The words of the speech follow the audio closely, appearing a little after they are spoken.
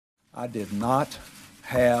I did not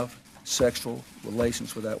have sexual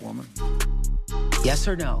relations with that woman. Yes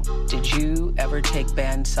or no? Did you ever take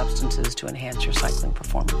banned substances to enhance your cycling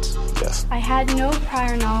performance? Yes. I had no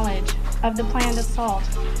prior knowledge of the planned assault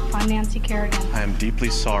on Nancy Kerrigan. I am deeply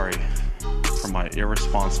sorry for my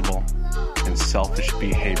irresponsible and selfish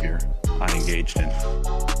behavior I engaged in.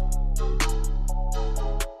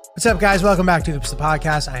 What's up, guys? Welcome back to Oops, the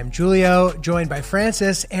Podcast. I am Julio, joined by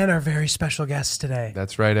Francis and our very special guests today.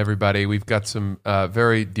 That's right, everybody. We've got some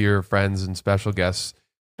very dear friends and special guests.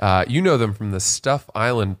 You know them from the Stuff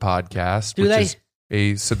Island podcast, is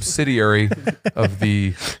a subsidiary of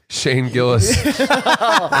the Shane Gillis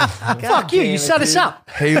Fuck you set us up.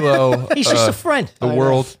 Halo. He's just a friend. The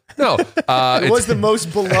world. No. It was the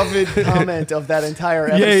most beloved comment of that entire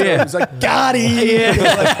episode. Yeah. It was like, got him.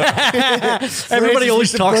 Everybody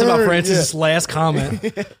always talks about Francis' last comment.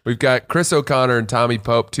 We've got Chris O'Connor and Tommy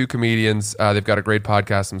Pope, two comedians. They've got a great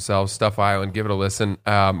podcast themselves, Stuff Island. Give it a listen.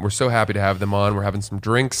 We're so happy to have them on. We're having some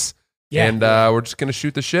drinks. Yeah. And we're just going to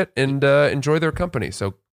shoot the shit and enjoy their company.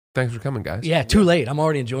 So thanks for coming, guys. Yeah, too late. I'm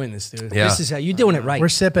already enjoying this, dude. Yeah. This is how you're doing it right. We're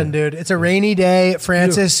sipping, dude. It's a rainy day.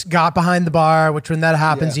 Francis got behind the bar, which when that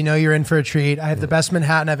happens, you know you're in for a treat. I have the best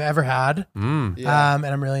Manhattan I've ever had, and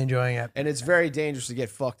I'm really enjoying it. And it's very dangerous to get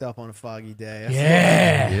fucked up on a foggy day.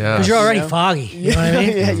 Yeah. Because you're already foggy. You know what I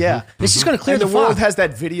mean? Yeah. This is going to clear And the the world fog. has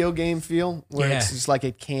that video game feel where it's just like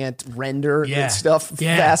it can't render stuff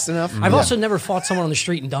Yeah. fast enough. I've also never fought someone on the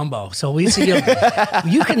street in Dumbo, so we see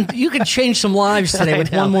you can change some lives today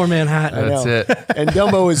with one more Manhattan. That's it. And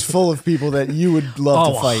Dumbo is full of people that you would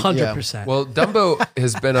love to fight. 100%. Well, Dumbo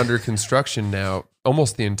has been under construction now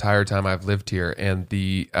almost the entire time I've lived here, and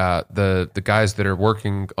the guys that are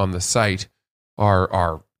working on the site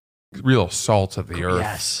are real salt of the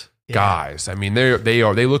earth guys. I mean,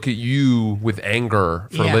 they look at you with anger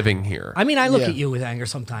for living here. I mean, I look at you with anger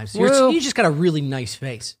sometimes. Well- You just got a really nice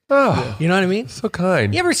face. Oh, You know what I mean? so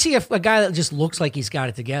kind. You ever see a guy that just looks like he's got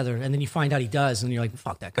it together, and then you find out he does, and you're like,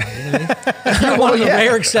 fuck that guy. You know what I mean? You're one of the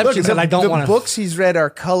rare exceptions that I don't want to. The books he's read are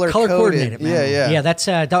color coordinated, man. Yeah. Yeah, that's.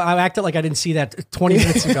 I acted like I didn't see that 20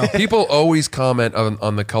 minutes ago. People always comment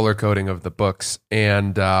on the color coding of the books,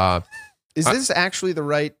 and Is this actually the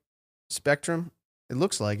right spectrum? It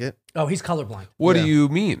looks like it. Oh, he's colorblind. what do you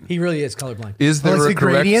mean? He really is colorblind. Is there it's a the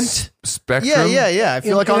correct gradient? spectrum? Yeah. I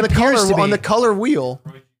feel like It on the appears to be. color wheel.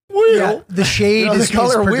 Yeah, the shade On the is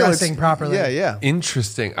color wheel, progressing proproperly. Yeah.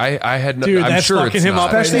 Interesting. I had no. Dude, I'm that's sure fucking it's him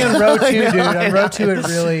not. up. Especially on row 2, dude. On row 2, it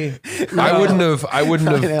really... I wouldn't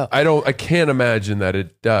have. know. I can't imagine that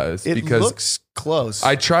it does It because looks close.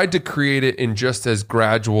 I tried to create it in just as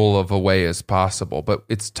gradual of a way as possible, but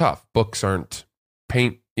it's tough. Books aren't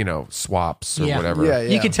paint, swaps or whatever. Yeah.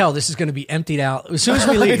 You can tell this is going to be emptied out as soon as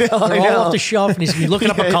we leave. They're all off the shelf, and he's going to be looking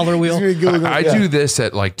up a color wheel. I do this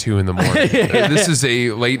at like 2 a.m. This is a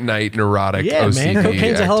late night neurotic OCD man,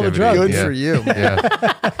 cocaine's a hell of a activity. drug. Good for you.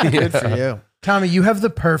 Yeah. Good for you. Tommy, you have the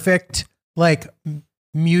perfect,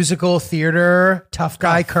 musical theater tough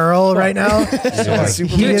guy curl right now. It's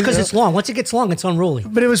because it's long. Once it gets long, it's unruly.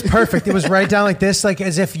 But it was perfect. It was right down like this,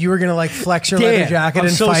 as if you were going to flex your leather jacket I'm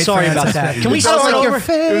and so fight. sorry Francis. about that. Can we It's start like over? your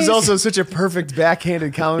face. It was also such a perfect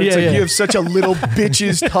backhanded comment. It's Yeah, like yeah. you have such a little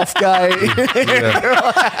bitches tough guy.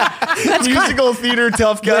 Musical theater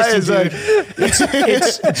tough guy. Listen, Is like,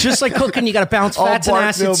 It's just like cooking. You got to bounce All fats and bark, no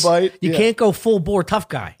acids. bite. You Yeah. can't go full bore tough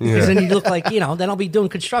guy because then you look like then I'll be doing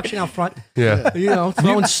construction out front. Yeah.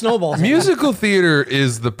 Throwing snowballs. Musical theater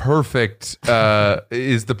is the perfect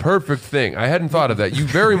thing. I hadn't thought of that. You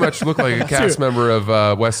very much look like a cast member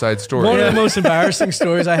of West Side Story. One of the most embarrassing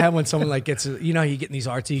stories I have when someone gets how you get in these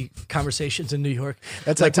artsy conversations in New York.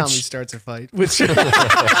 that's how Tommy starts a fight. That's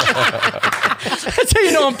how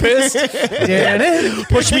you know I'm pissed.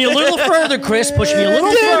 Push me a little further, Chris. Push me a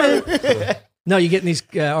little further. No, you get in these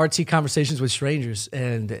artsy conversations with strangers,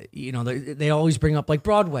 and they always bring up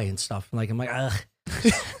Broadway and stuff. I'm like, ugh.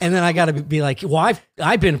 And then I got to be like, well,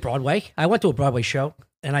 I've been to Broadway. I went to a Broadway show,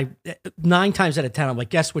 and 9 times out of 10, I'm like,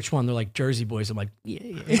 guess which one? They're like Jersey Boys. I'm like,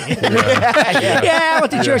 yeah, I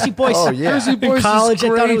went to Jersey Boys. Oh, yeah. Jersey Boys in college. is I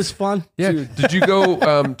thought great. it was fun. Yeah. Did you go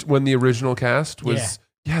when the original cast was?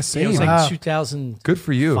 Yeah, It same. was like Wow. 2005 Good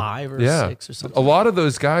for you. or 6 or something. A lot of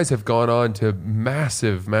those guys have gone on to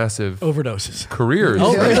massive Overdoses. careers.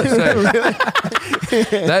 Oh, I really? have to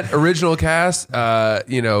say. That original cast,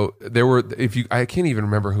 there were I can't even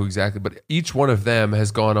remember who exactly, but each one of them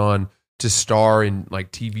has gone on to star in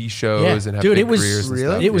TV shows and have Dude, big it was careers. And really?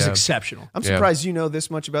 stuff. It was Yeah. exceptional. I'm surprised you know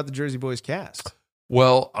this much about the Jersey Boys cast.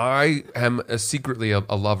 Well, I am secretly a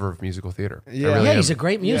lover of musical theater. Yeah. I really Yeah, am. he's a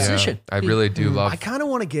great musician. I really do love. I kind of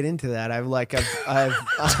want to get into that. I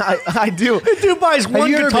do. Dude buys one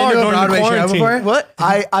you ever guitar been to a during the Broadway show quarantine. before? What?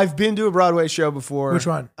 I've been to a Broadway show before. Which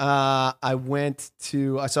one? I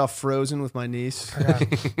saw Frozen with my niece.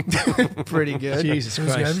 Pretty good. Jesus It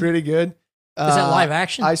was Christ. good. Pretty good. Is that live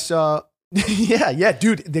action? I saw. Yeah,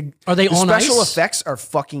 dude. Are they the on special ice? effects are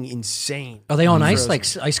fucking insane. Are they on ice Frozen.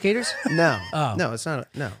 like ice skaters? No, Oh. no, it's not.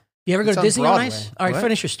 No, You ever go It's to on Disney on Broadway. ice? All right, What?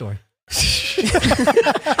 finish your story.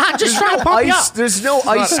 I'm just trying to pump you ice. up. There's no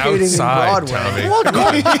ice skating outside, in Tommy.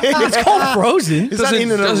 Broadway. It's called Frozen. It's not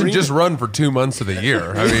in an doesn't arena. just run for 2 months of the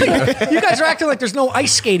year. I mean, You guys are acting like there's no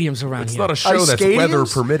ice stadiums around it's here. not a show Ice that's stadiums? weather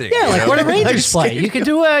permitting. Yeah, you like know? where the Rangers Ice play. skating. You can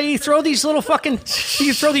do. You throw these little fucking. You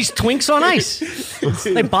can throw these twinks on ice.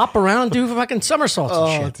 They bop around and do fucking somersaults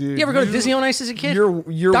and Oh, shit. dude. You ever go to Disney on ice as a kid? Your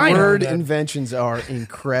Dino. word inventions are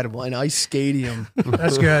incredible. An ice stadium.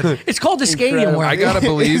 That's good. It's called the Stadium. Where I gotta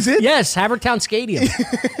believe. Yes, Havertown Stadium.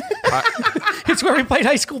 It's where we played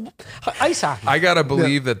high school ice hockey. I gotta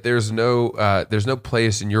believe that there's no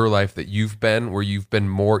place in your life that you've been where you've been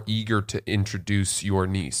more eager to introduce your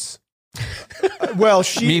niece. Well,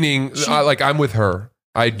 Meaning, like I'm with her.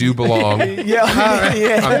 I do belong. yeah,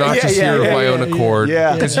 I'm not just here of my own accord.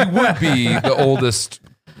 Yeah. Because you would be the oldest,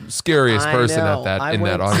 scariest I person know. at I that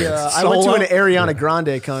went audience. To, I went to an Solo? Ariana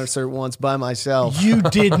Grande concert once by myself. You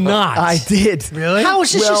did not. I did. Really? How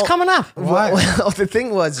is this just coming up? Well, the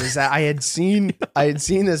thing was that I had seen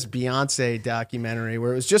this Beyonce documentary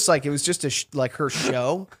where it was just like her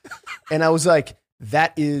show, and I was like,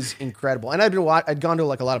 that is incredible. And I'd gone to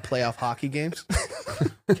like a lot of playoff hockey games.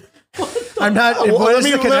 I'm not. Well, what is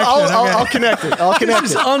the connection? I'll Okay. connect it. I'll connect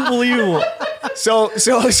This it. is unbelievable. So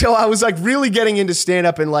I was like really getting into stand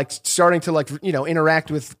up and like starting to like, interact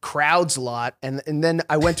with crowds a lot. And then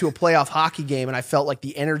I went to a playoff hockey game and I felt like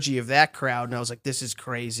the energy of that crowd. And I was like, this is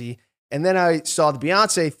crazy. And then I saw the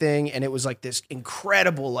Beyonce thing and it was like this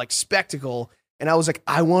incredible like spectacle. And I was like,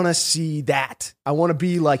 I want to see that. I want to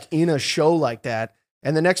be like in a show like that.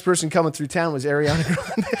 And the next person coming through town was Ariana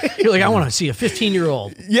Grande. You're like, I want to see a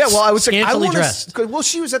 15-year-old. Yeah, well, I was like, I Scantily want dressed. to. Well,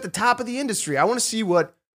 she was at the top of the industry. I want to see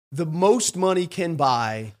what the most money can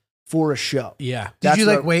buy for a show. Yeah. Did you That's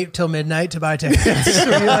like what- wait till midnight to buy tickets? Were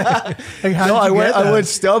you like, how No, did I you went. get I went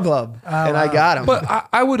those? StubHub and I got them. But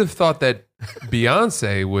I would have thought that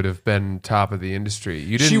Beyonce would have been top of the industry.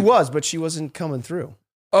 You didn't. She was, but she wasn't coming through.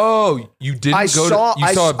 Oh, you didn't I go saw- to. You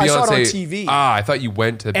I saw s- Beyonce I saw it on TV. Ah, I thought you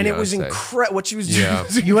went to. And Beyonce. it was incredible. What she was Yeah.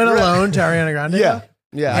 doing. You went alone to Ariana Grande? Yeah.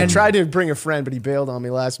 Yeah, I And- tried to bring a friend, but he bailed on me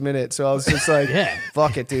last minute. So I was just like, Yeah.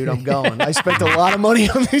 fuck it, dude, I'm going. I spent a lot of money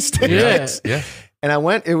on these tickets. Yeah. And I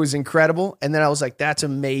went, it was incredible. And then I was like, that's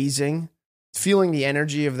amazing. Feeling the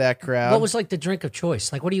energy of that crowd. What was like the drink of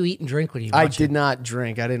choice? Like, what do you eat and drink when you I watch did it? not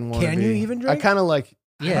drink. I didn't want to. Can you even drink? I kind of like,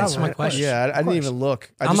 Yeah, that's my question. yeah, I didn't even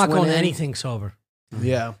look. I I'm just not went going to in. anything sober.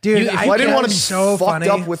 Yeah. Dude, You- if I, you I didn't want to be so fucked funny.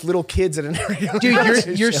 up with little kids at an area.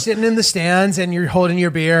 Dude, you're sitting in the stands and you're holding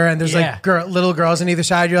your beer and there's Yeah. like little girls on either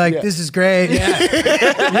side. You're like, Yeah. this is great. Yeah.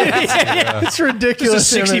 It's It's ridiculous.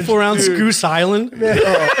 a 64-ounce Goose Island. Like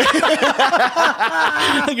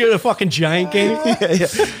you're a fucking giant game.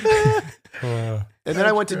 And then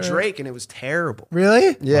I went to Drake and it was terrible.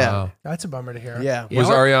 Really? Yeah. Wow. That's a bummer to hear. Yeah. Was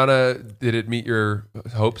Ariana? Did it meet your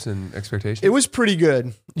hopes and expectations? It was pretty good.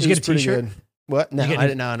 Did It you was get a pretty t-shirt? good. What? No, Did you get I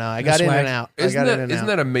any- didn't. No. I any got in swag? and out. Isn't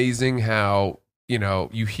that amazing how,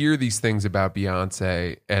 you hear these things about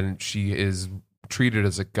Beyonce and she is treated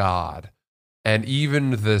as a god. And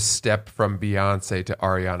even the step from Beyonce to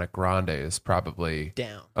Ariana Grande is probably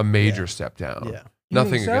down? a major step down. Yeah. You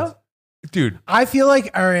Nothing think so? against. Dude, I feel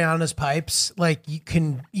like Ariana's pipes, like you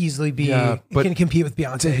can easily be, Yeah, but can compete with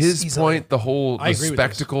Beyonce. to his easily. point, the whole I the agree with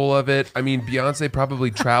spectacle of it. I mean, Beyonce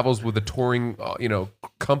probably travels with a touring,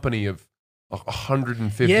 company of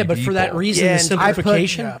 150. Yeah, but for that people. reason, Yeah, the and I put-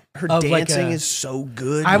 simplification Her of like dancing a- is so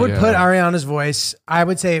good. I would Yeah. put Ariana's voice. I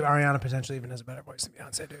would say Ariana potentially even has a better voice than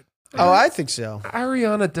Beyonce, dude. Oh, I think so.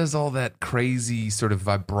 Ariana does all that crazy sort of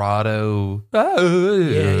vibrato,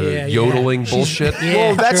 yeah. yodeling bullshit. Yeah,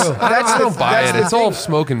 Well, that's true. I don't buy that's it. the It's all thing.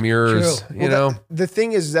 smoke and mirrors, True. you know. The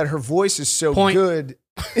thing is that her voice is so Point. good.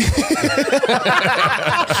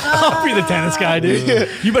 I'll be the tennis guy, dude.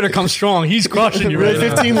 You better come strong. He's crushing you right now.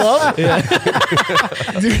 15 love?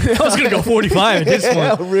 I was gonna go 45 at this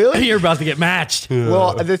Yeah, point. really? You're about to get matched.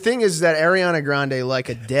 Well, the thing is that Ariana Grande, like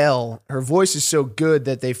Adele, her voice is so good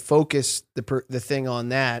that they focus the thing on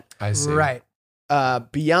that. I see. Right.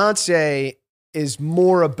 Beyonce is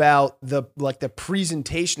more about the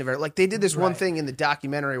presentation of it. Like they did this one Right. thing in the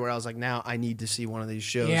documentary where I was like, now I need to see one of these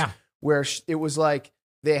shows. Yeah. Where it was like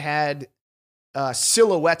they had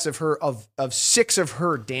silhouettes of her of 6 of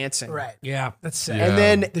her dancing. Right. Yeah. That's sick. Yeah. And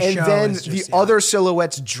then The show is the just, yeah. other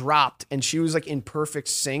silhouettes dropped, and she was like in perfect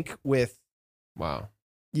sync with Wow.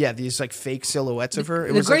 these like fake silhouettes of her. It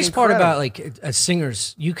The was like, greatest part incredible. about like as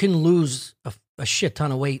singers, you can lose a shit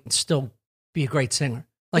ton of weight and still be a great singer.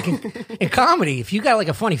 Like in comedy, if you got like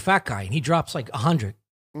a funny fat guy and he drops like 100,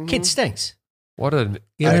 kid stinks. What an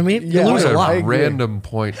You know what I mean? yeah, You lose what a lot. random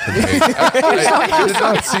point to make. I did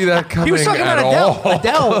not see that He coming was talking at about all.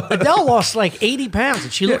 Adele. Adele lost like 80 pounds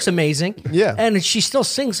and she looks amazing. Yeah. And she still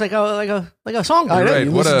sings like a song. I know, Right,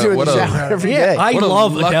 you what listen a- to it in what the a- shower every Yeah, day. I What a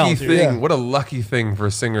love lucky Adele. thing! dude. Yeah. What a lucky thing for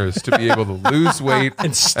singers to be able to lose weight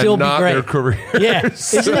And still be not great. their career. Yeah.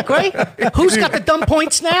 Isn't it great? Who's got the dumb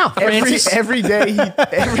points now, Francis? Every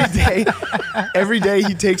day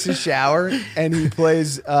he takes a shower and he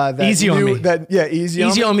plays that Easy on new, Me. that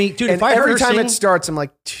Easy on Me. Dude, and if I heard every her time sing- it starts, I'm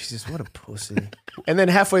like, Jesus, what a pussy. And then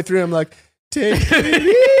halfway through, I'm like, take it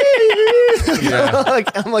easy.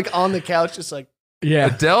 I'm like on the couch, just like, Yeah.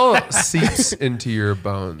 Adele seeps into your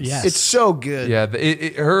bones. Yes. it's so good. Yeah,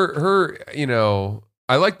 her, you know,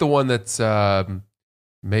 I like the one that's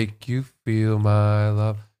make you feel my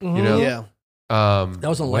love. You know, Yeah. That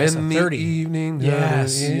was on Last when of the 30. evening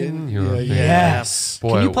Yes. in your Yeah, face. Yes.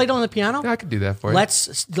 Boy, Can you play it on the piano? Yeah, I could do that for you.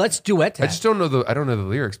 Let's duet I that. just don't know the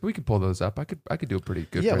lyrics, but we could pull those up. I could do a pretty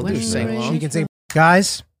good. Yeah, we'll do rendition of sing that. along. She can say,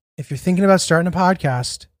 guys, if you're thinking about starting a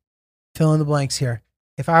podcast, fill in the blanks here.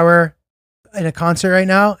 If I were in a concert right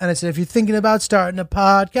now and I said, if you're thinking about starting a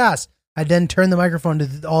podcast, I'd then turn the microphone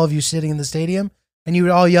to all of you sitting in the stadium and you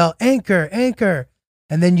would all yell, Anchor, Anchor.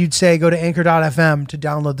 And then you'd say, go to anchor.fm to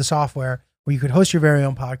download the software where you could host your very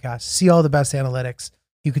own podcast, see all the best analytics.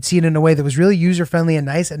 You could see it in a way that was really user-friendly and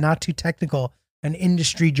nice and not too technical and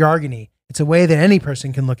industry jargony. It's a way that any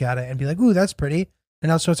person can look at it and be like, ooh, that's pretty. And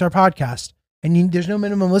now so it's our podcast. And there's no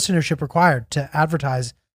minimum listenership required to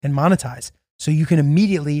advertise and monetize. So you can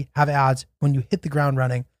immediately have ads when you hit the ground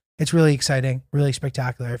running. It's really exciting, really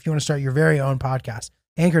spectacular. If you want to start your very own podcast,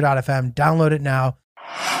 anchor.fm, download it now.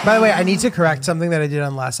 By the way, I need to correct something that I did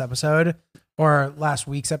on last episode or last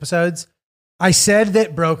week's episodes. I said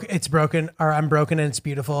that It's Broken or I'm Broken and It's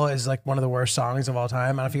Beautiful is like one of the worst songs of all time. I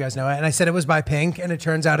don't know if you guys know it. And I said it was by Pink and it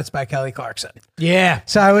turns out it's by Kelly Clarkson. Yeah.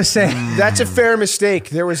 So I was saying That's a fair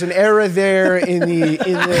mistake. There was an error there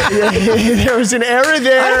there was an error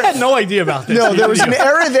there. I had no idea about this. No, there was an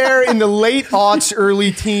error there in the late aughts,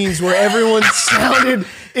 early teens where everyone sounded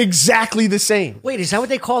exactly the same. Wait, is that what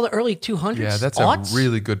they call the early 200s? Yeah, that's Aughts? a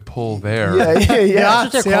really good pull there. Yeah.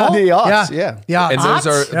 That's what they're called? The aughts, yeah. Yeah. And those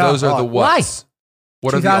Aughts? are the whats.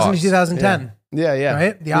 What are the 2000 to aughts? 2010. Yeah.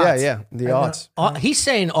 Right? The Yeah, aughts. yeah. The I know. aughts. He's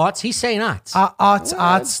saying aughts. He's saying aughts.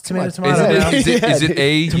 Aughts, tomato, Isn't tomato. it, yeah. is it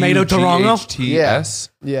A Tomato UGHTS?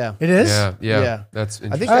 Yeah. It is? Yeah, Yeah. That's I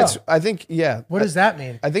interesting. think yeah. What does that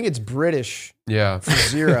mean? I think it's British Yeah. for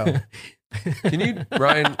zero. Can you,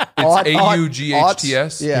 Ryan? Aught- It's aught-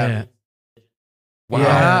 AUGHTS. Yeah. Wow.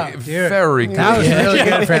 Yeah, dude. Very good. That was really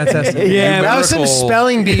good, Francis. Yeah, that was some numerical-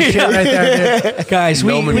 spelling bee shit right there, dude. Guys,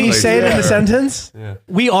 Can you say it in a sentence?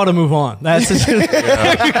 we ought to move on. That's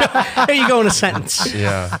there you go in a sentence.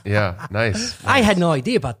 Yeah. Nice. I had no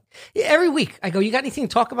idea about every week. I go, you got anything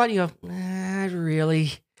to talk about? You go, not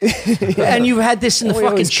really. And you've had this in the We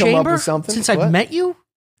fucking always come up chamber with something. since What? I've met you.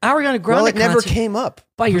 Ariana Grande Well, it never concert came up.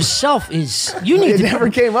 by yourself is you need It to never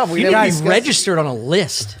came up. We you never need to discussed be it. registered on a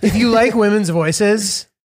list. If you like women's voices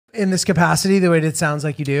in this capacity, the way that it sounds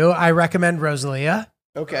like you do, I recommend Rosalia.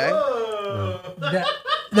 Okay.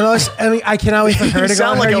 I cannot wait for her You to go on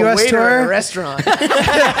sound like her a US waiter at a tour. restaurant.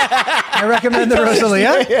 I recommend the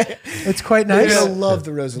Rosalia. It's quite nice. I love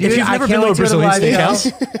the Rosalia. If you've I never can't been to wait a go the Brazilian live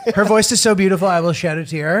steakhouse, show. Her voice is so beautiful. I will shed a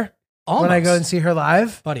tear when I go and see her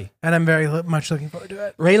live, buddy, and I'm very much looking forward to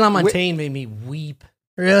it. Ray LaMontagne made me weep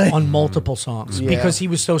Really? on multiple songs because he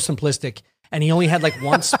was so simplistic. And he only had like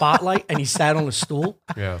one spotlight, and he sat on a stool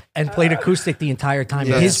and played acoustic the entire time.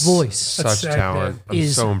 Yes. His voice, Such sick, talent. I'm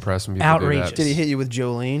is so impressed when people outrageous. do Did that. he hit you with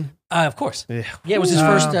Jolene? of course, Yeah. it was his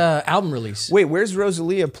first album release. Wait, where's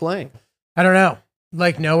Rosalia playing? I don't know.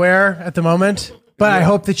 Like nowhere at the moment. But I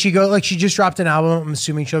hope that she she just dropped an album. I'm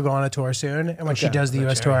assuming she'll go on a tour soon. And when she does the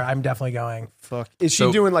US tour, I'm definitely going. Fuck. Is she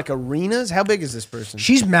So- doing like arenas? How big is this person?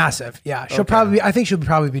 She's massive. Yeah. I think she'll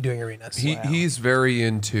probably be doing arenas. He's very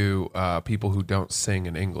into people who don't sing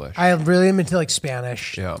in English. I really am into like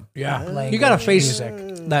Spanish. Yeah. Yeah, language, you got a face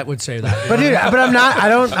music. that would say that. But dude, I'm not, I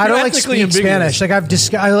don't like ethnically speak ambiguous. Spanish.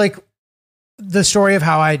 Like I like the story of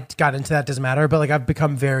how I got into that doesn't matter, but like I've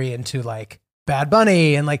become very into like Bad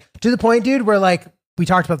Bunny and like to the point, dude, where like we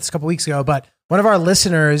talked about this a couple weeks ago, but one of our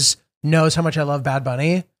listeners knows how much I love Bad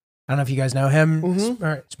Bunny. I don't know if you guys know him. All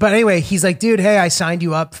right. But anyway, he's like, dude, hey, I signed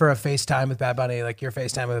you up for a FaceTime with Bad Bunny. Like your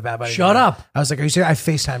FaceTime with Bad Bunny. Shut up. I was like, are you serious?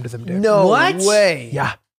 I FaceTimed with him, dude. No What? way.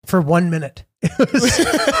 Yeah. For 1 minute.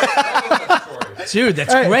 Dude,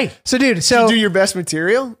 that's All right. great. So dude, Did you do your best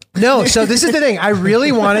material? no, so this is the thing. I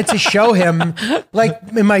really wanted to show him, like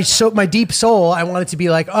in my deep soul, I wanted to be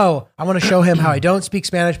like, oh, I want to show him how I don't speak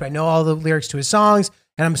Spanish, but I know all the lyrics to his songs,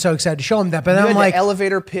 and I'm so excited to show him that. But then You I'm had like, to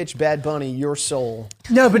elevator pitch Bad Bunny, your soul.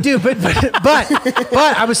 no, but dude, but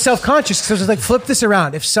I was self conscious because I was like, flip this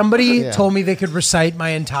around. If somebody told me they could recite my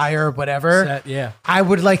entire whatever, Set, yeah. I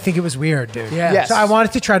would like think it was weird, dude. Yeah. Yes. So I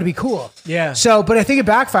wanted to try to be cool. Yeah. So, but I think it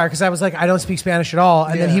backfired because I was like, I don't speak Spanish at all.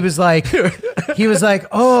 And then he was like,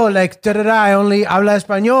 oh, like, da da da, I only habla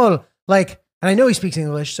español. Like, and I know he speaks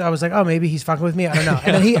English. So I was like, oh, maybe he's fucking with me. I don't know.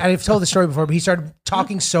 And then I've told the story before, but he started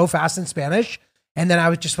talking so fast in Spanish. And then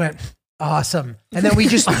I just went, awesome. And then we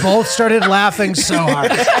just both started laughing so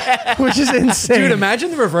hard, which is insane. Dude,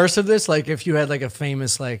 imagine the reverse of this. Like if you had like a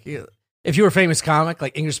famous, like if you were a famous comic,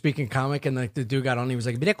 like English speaking comic, and like the dude got on, he was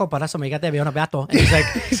like, "Mire, comparazo, me gate veo un gato." And he's like,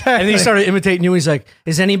 and then he started imitating you. He's like,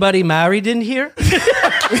 "Is anybody married in here?"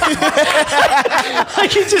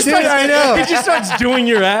 Like he just Dude, I know. He just starts doing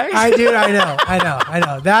your act. I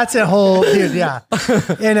know. That's a whole, dude. Yeah.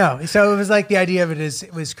 You know. So it was like the idea of it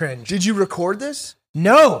was cringe. Did you record this?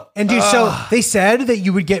 No. And dude, so they said that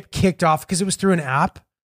you would get kicked off because it was through an app.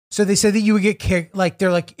 So they said that you would get kicked. Like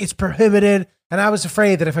they're like, it's prohibited. And I was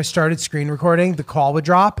afraid that if I started screen recording, the call would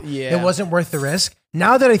drop. Yeah. It wasn't worth the risk.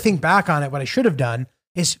 Now that I think back on it, what I should have done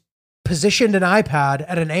is positioned an iPad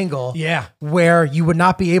at an angle where you would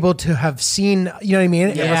not be able to have seen, you know what I mean?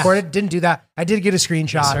 Yeah. And recorded. Didn't do that. I did get a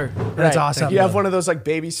screenshot. Yes, sir. That's awesome. You have one of those like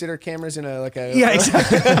babysitter cameras in a Yeah,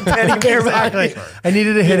 exactly. Exactly. I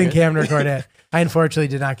needed a hidden cam to record it. I unfortunately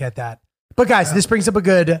did not get that. But guys, this brings up a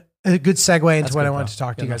good segue into what I wanted to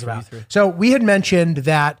talk to you guys about. So we had mentioned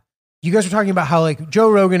that you guys were talking about how like Joe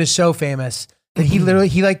Rogan is so famous that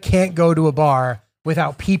he like can't go to a bar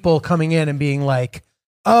without people coming in and being like,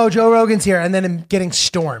 "Oh, Joe Rogan's here," and then him getting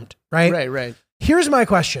stormed, right? Right. Here's my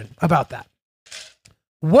question about that.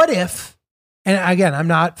 What if, and again, I'm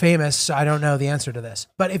not famous, so I don't know the answer to this,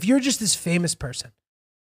 but if you're just this famous person,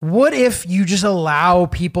 what if you just allow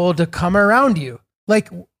people to come around you? Like,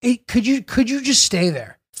 could you just stay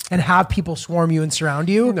there and have people swarm you and surround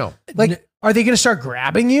you? No. Like, are they going to start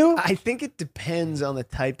grabbing you? I think it depends on the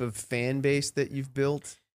type of fan base that you've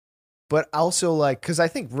built. But also, like, because I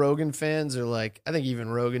think Rogan fans are like, I think even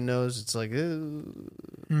Rogan knows it's like,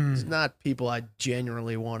 it's not people I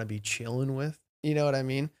genuinely want to be chilling with. You know what I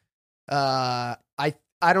mean?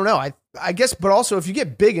 I don't know. I guess, but also if you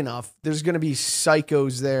get big enough, there's going to be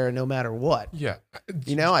psychos there no matter what. Yeah.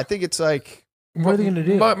 You know, I think it's like, What are they going to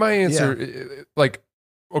do? My answer, like,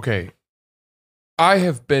 okay, I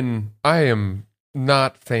am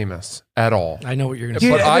not famous at all. I know what you're going to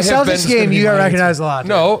Dude, say. But the I have Celtics been- game, you got recognized a lot.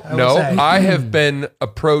 No, I will say. I have been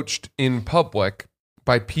approached in public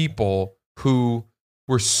by people who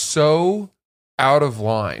were so out of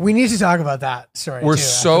line. We need to talk about that story. We're too,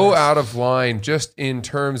 so after this. out of line just in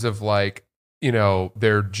terms of like, you know,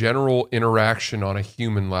 their general interaction on a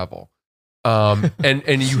human level. And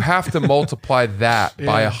you have to multiply that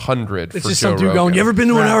by 100 It's for just Joe some dude Rogan. going, "You ever been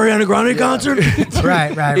to an Right. Ariana Grande concert?"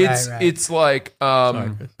 Right. It's like Sorry,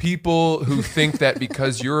 Chris. people who think that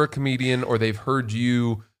because you're a comedian or they've heard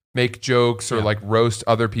you make jokes or like roast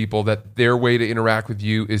other people, that their way to interact with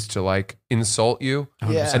you is to like insult you.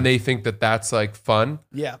 Yeah. And they think that that's like fun.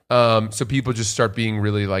 yeah. So people just start being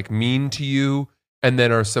really like mean to you and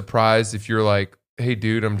then are surprised if you're like, "Hey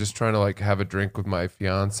dude, I'm just trying to like have a drink with my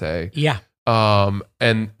fiance." Yeah.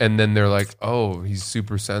 And then they're like, "Oh, he's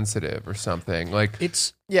super sensitive" or something. Like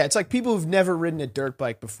It's It's like people who've never ridden a dirt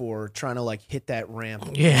bike before trying to like hit that ramp.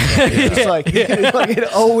 yeah. It's like,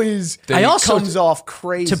 it always I also- comes off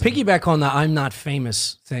crazy. To piggyback on the "I'm not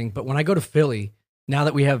famous" thing, but when I go to Philly, now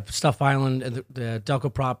that we have Stuff Island and the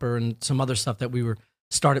Delco Proper and some other stuff that we were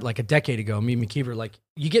started like a decade ago, me and McKeever, like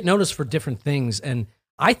you get noticed for different things. And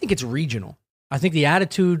I think it's regional. I think the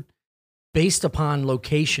attitude based upon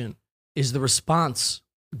location is the response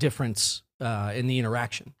difference in the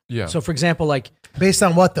interaction. Yeah. So for example, like Based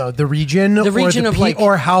on what though? The region The region of, like-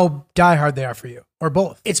 or how diehard they are for you, or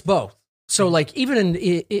both? it's both. So like even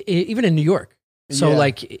in New York, so Yeah.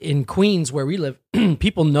 like in Queens where we live,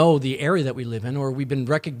 people know the area that we live in, or we've been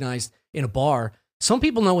recognized in a bar. Some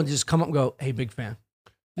people know when they just come up and go, "Hey, big fan,"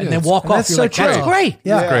 and then walk and off. that's You're so like, "That's true. great."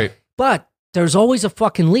 Yeah. Great. But there's always a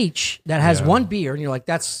fucking leech that has Yeah. one beer, and you're like,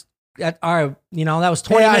 "That's that was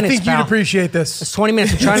 20 Hey, minutes. I think pal. you'd appreciate this. It's 20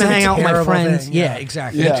 minutes of trying to hang out with my terrible friends. thing, Yeah, yeah.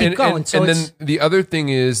 exactly. Yeah. Keep going. So and it's, then the other thing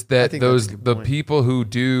is that think that's a good the point. people who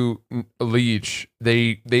do leech,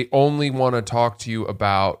 they only want to talk to you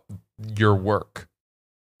about your work,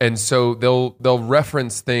 and so they'll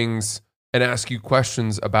reference things and ask you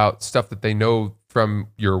questions about stuff that they know from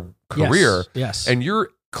your career. Yes. And you're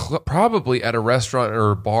probably at a restaurant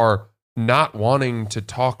or a bar not wanting to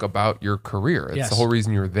talk about your career. It's Yes. the whole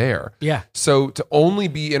reason you're there. Yeah. So to only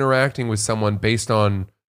be interacting with someone based on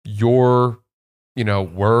your,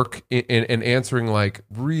 work and answering like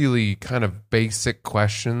really kind of basic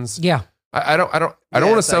questions. Yeah. I don't want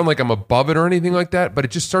to sound like I'm above it or anything like that, but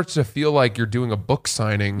it just starts to feel like you're doing a book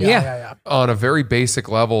signing Yeah. on a very basic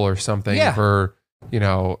level or something Yeah. for,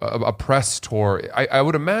 a press tour. I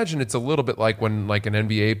would imagine it's a little bit like when like an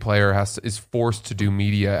NBA player is forced to do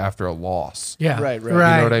media after a loss. Yeah. Right. You know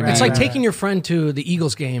what I mean? It's like taking your friend to the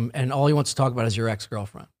Eagles game and all he wants to talk about is your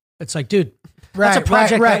ex-girlfriend. It's like, dude, that's a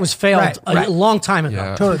project that was failed a long time ago.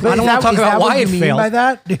 Yeah. Totally. I don't want to talk about why it failed. By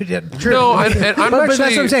that? Dude, yeah, true. No, and I'm but actually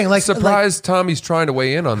that's what I'm saying. Like, surprised Tommy's trying to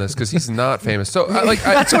weigh in on this because he's not famous. So,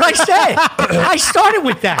 That's what I said. I started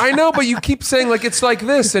with that. I know, but you keep saying like it's like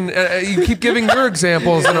this, and you keep giving your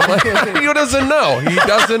examples, and I'm like, he doesn't know. He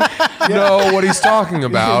doesn't know what he's talking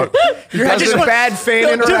about. You're having a bad fan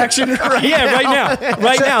interaction.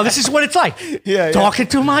 Right now. This is what it's like. Yeah. Talking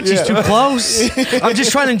too much. He's too close. I'm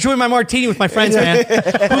just trying to enjoy my martini with my friends, man.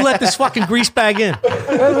 Who let this fucking grease bag in?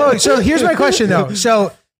 Look, so here's my question though.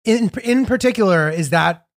 So in particular, is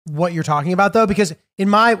that what you're talking about though? Because in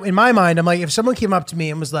my mind, I'm like, if someone came up to me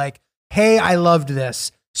and was like, "Hey, I loved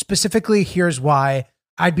this. Specifically, here's why,"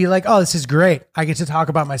 I'd be like, "Oh, this is great. I get to talk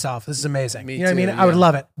about myself. This is amazing." Me You know what I mean? too, I would yeah.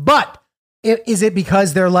 love it. But is it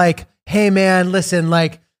because they're like, "Hey, man, listen,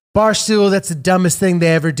 like Barstool, that's the dumbest thing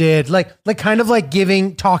they ever did." Like kind of like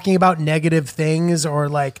talking about negative things, or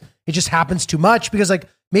like it just happens too much because like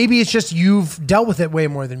maybe it's just you've dealt with it way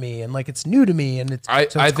more than me, and like it's new to me, and it's I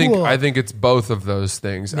think cool. I think it's both of those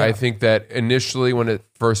things. Yeah. I think that initially when it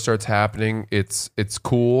first starts happening, it's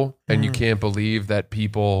cool, and you can't believe that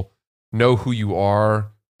people know who you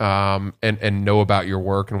are, and know about your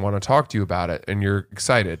work and want to talk to you about it, and you're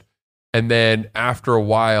excited. And then after a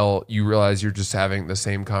while, you realize you're just having the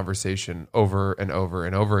same conversation over and over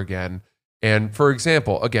and over again. And for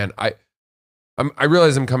example, again, I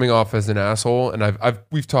realize I'm coming off as an asshole, and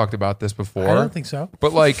we've talked about this before. I don't think so.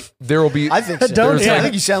 But like, there will be. I think so. Don't- I yeah.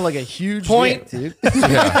 think you sound like a huge Point. dick, dude.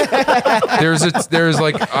 Yeah. There's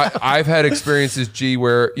like I've had experiences,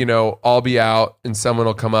 where I'll be out and someone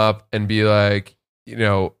will come up and be like,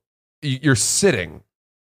 you're sitting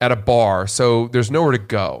at a bar, so there's nowhere to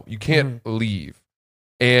go. You can't leave.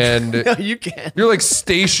 And No, you can't. you're like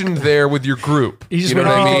stationed there with your group. You just You know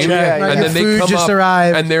went, what I "Oh, mean? yeah, Like, And your then they food come just up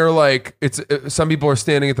arrived. and they're like, some people are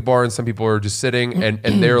standing at the bar and some people are just sitting, and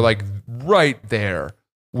they're like right there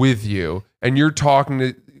with you, and you're talking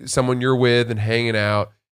to someone you're with and hanging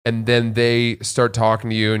out, and then they start talking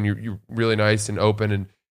to you, and you're really nice and open,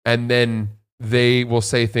 and then they will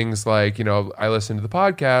say things like, I listened to the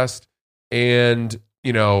podcast, and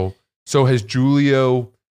so has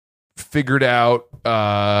Julio figured out,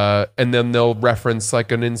 and then they'll reference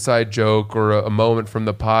like an inside joke or a moment from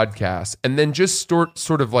the podcast, and then just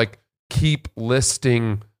sort of like keep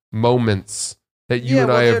listing moments that you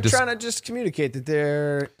and I they're have trying to just communicate that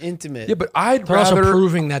they're intimate. Yeah, but I'd They're also rather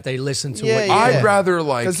proving that they listen to Yeah, what you yeah. I'd rather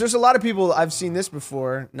like Because there's a lot of people, I've seen this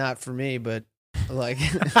before, not for me, but like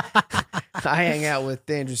I hang out with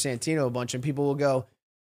Andrew Santino a bunch, and people will go,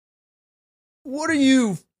 What are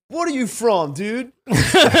you from, dude?"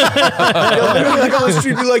 Literally, like on the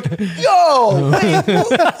street, be like, "Yo, wait,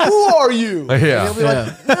 who are you?" And Yeah. they'll be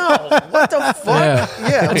like, "No, what the fuck?"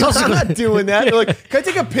 Yeah, I'm not doing that. They're like, "Can I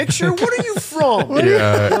take a picture? What are you from?"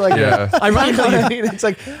 Yeah, They're like, yeah. You know what I mean? It's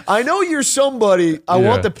like, I know you're somebody. I Yeah.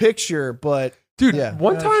 want the picture, but Dude, yeah.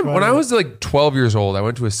 one time when I was like 12 years old, I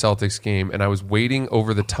went to a Celtics game and I was waiting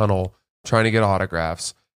over the tunnel trying to get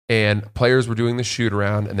autographs, and players were doing the shoot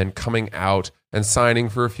around and then coming out and signing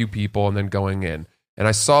for a few people and then going in. And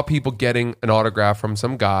I saw people getting an autograph from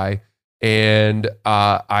some guy, and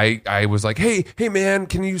I was like, hey man,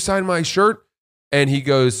 can you sign my shirt? And he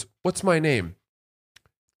goes, "What's my name?"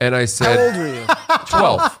 And I How said, old were you?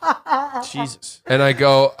 12. Jesus. And I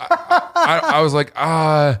go, I was like,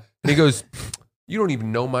 and he goes, "You don't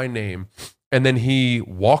even know my name." And then he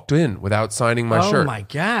walked in without signing my shirt. Oh my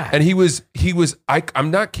God. And he was, I'm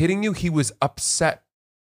not kidding you, he was upset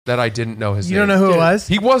that I didn't know his You name. don't know who it was?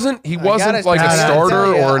 He wasn't like a I gotta starter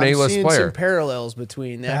tell ya, or an I'm A-list seeing player. Some parallels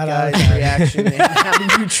between that Badass. guy's reaction and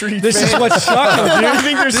how you treat This is fans. what shocked him, dude. I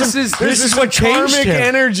think This is what changed karmic him.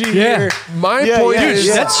 energy Yeah. here. My Yeah, point yeah, is,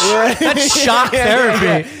 yeah. That's shock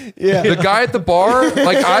therapy. Yeah. the guy at the bar,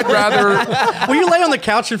 like I'd rather Will you lay on the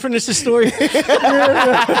couch and finish the story?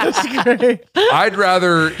 I'd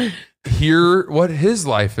rather hear what his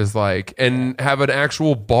life is like and have an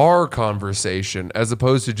actual bar conversation as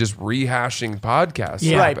opposed to just rehashing podcasts.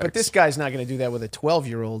 Yeah. Right, but this guy's not going to do that with a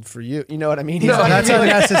 12-year-old for you. You know what I mean? He's No, not that's gonna be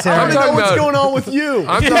like, unnecessary. I I'm don't know talking what's about- going on with you.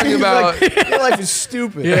 I'm talking He's about- like, your life is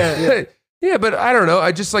stupid. Yeah, but I don't know.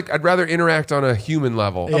 I'd rather interact on a human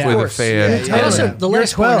level Yeah. Of with a course. fan. Yeah, And yeah. also, the You're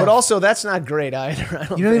last 12. one. But also, that's not great either. I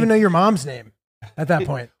don't You don't even think. know your mom's name at that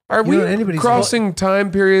point. Are You we don't know anybody's crossing time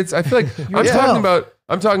periods? I feel like I'm 12.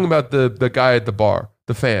 talking about the guy at the bar,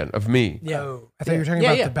 the fan of me. Yeah. Oh, I thought you were talking Yeah,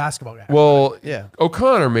 about yeah. the basketball guy. Well, Yeah.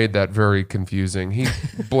 O'Connor made that very confusing. He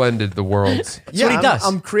blended the worlds. Yeah, what he does.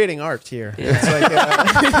 I'm creating art here. It's like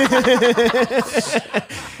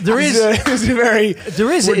There is. it's very.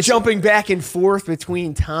 There is. We're It's, jumping back and forth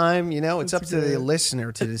between time. You know, it's up to the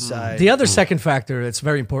listener to decide. the other second factor that's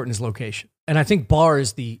very important is location, and I think bar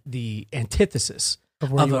is the antithesis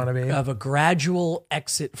Of where you wanna be. of a gradual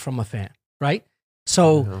exit from a fan, right?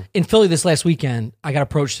 So in Philly this last weekend, I got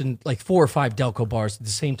approached in like 4 or 5 Delco bars, the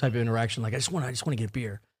same type of interaction. Like I just want to get a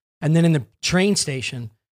beer, and then in the train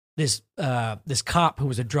station, this cop who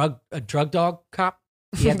was a drug dog cop.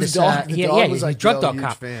 He had The this dog- the dog was he's a like, drug yo, dog huge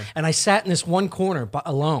cop, fan. and I sat in this one corner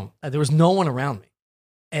alone. There was no one around me,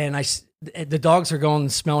 and the dogs are going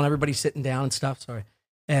and smelling everybody sitting down and stuff. Sorry,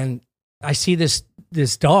 and I see this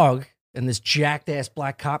dog and this jacked ass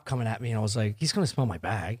black cop coming at me, and I was like, he's gonna smell my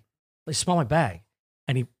bag. Like, smell my bag.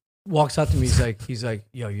 And he walks up to me. He's like,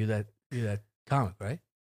 yo, you're that comic, right?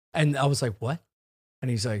 And I was like, what?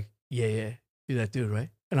 And he's like, yeah, you're that dude, right?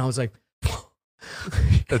 And I was like,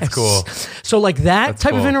 That's cool. So like that That's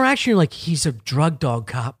type of cool. interaction, you're like, he's a drug dog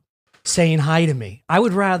cop saying hi to me. I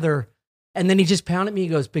would rather. And then he just pounded me. He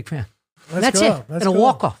goes, big fan. And that's cool. it. That's and a cool.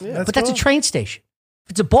 walk off. Yeah, But that's a cool. train station.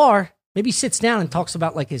 If it's a bar, maybe he sits down and talks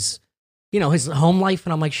about like his home life.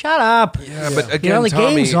 And I'm like, shut up. Yeah, but You again, know, the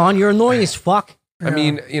Tommy, game's on. You're annoying as fuck. I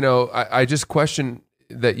mean, I just question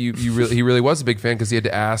that he really was a big fan because he had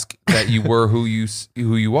to ask that you were who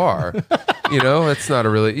you are. That's not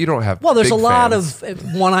you don't have. Well, there's big a lot fans.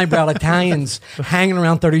 of one-eyebrow Italians hanging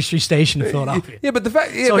around 30th Street Station in Philadelphia. Yeah, but the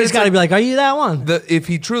fact. Yeah, So but he's it's got to be like, are you that one? if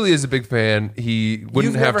he truly is a big fan, he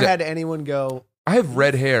wouldn't You've have never to. had anyone go. I have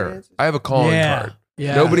red hair. I have a calling card.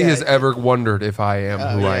 Yeah. Nobody Yeah. has ever wondered if I am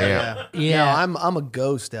who I am. Yeah. No, I'm a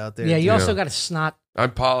ghost out there. Yeah, you Yeah. also got a snot. I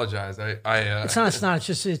apologize. It's not a snot,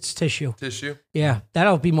 it's tissue. tissue. Yeah,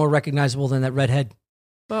 that'll be more recognizable than that redhead.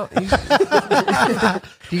 Well, Do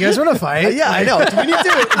you guys want to fight? Yeah, I know. Do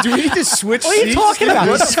we need to switch? What are you seats? talking about?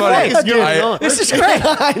 What This the is fuck great. is going I- on? This is great.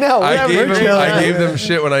 I know. I whatever. gave them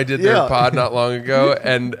shit when I did their Yeah. pod not long ago,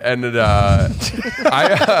 and I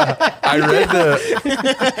read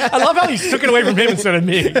the. I love how you took it away from him instead of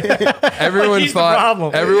me. Everyone he's the thought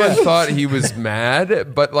problem. everyone thought he was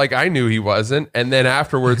mad, but like I knew he wasn't. And then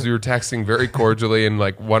afterwards, we were texting very cordially and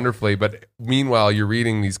like wonderfully. But meanwhile, you're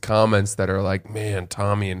reading these comments that are like, "Man,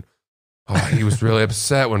 Tommy and." Oh, he was really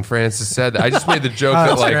upset when Francis said that. I just made the joke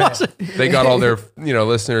that that's like they got all their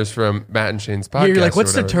listeners from Matt and Shane's podcast. You're like, or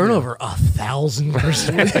what's the whatever." turnover?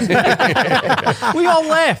 1,000%. We all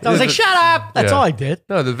laughed. I was like, shut up. That's Yeah. all I did.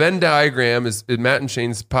 No, the Venn diagram is Matt and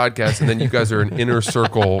Shane's podcast, and then you guys are an inner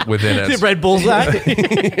circle within The it. Red Bullseye.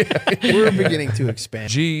 We're beginning to expand.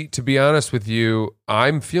 G, to be honest with you,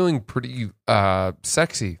 I'm feeling pretty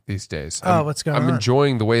sexy these days. Oh, what's going I'm on?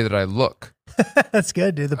 enjoying the way that I look. That's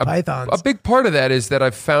good, dude. The pythons. A big part of that is that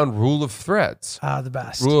I've found Rule of Threads. The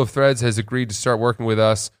best. Rule of Threads has agreed to start working with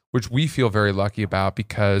us, which we feel very lucky about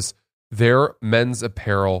because their men's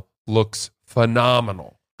apparel looks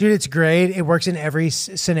phenomenal. Dude, it's great. It works in every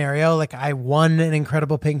scenario. Like, I won an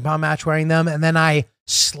incredible ping pong match wearing them, and then I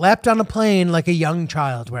slept on a plane like a young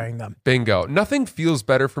child wearing them. Bingo. Nothing feels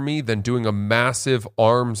better for me than doing a massive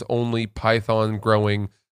arms-only python growing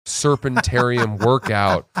serpentarium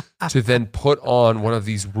workout to then put on one of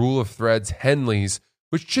these Rule of Threads Henleys,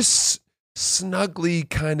 which just snugly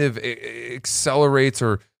kind of accelerates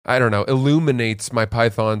or, I don't know, illuminates my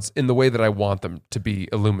pythons in the way that I want them to be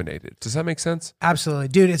illuminated. Does that make sense? Absolutely.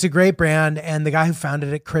 Dude, it's a great brand. And the guy who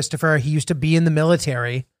founded it, Christopher, he used to be in the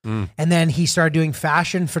military. And then he started doing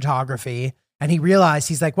fashion photography. And he realized,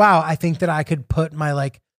 he's like, wow, I think that I could put my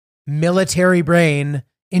like military brain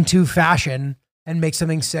into fashion and make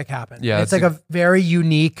something sick happen. Yeah, And it's like a very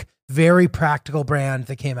unique, very practical brand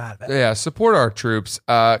that came out of it. Yeah, support our troops.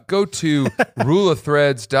 Go to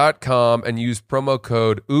ruleofthreads.com and use promo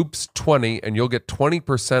code OOPS20 and you'll get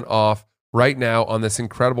 20% off right now on this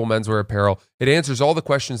incredible menswear apparel. It answers all the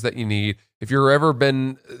questions that you need. If you've ever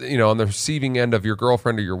been, on the receiving end of your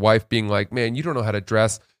girlfriend or your wife being like, man, you don't know how to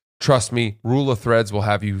dress, trust me, Rule of Threads will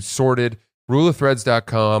have you sorted.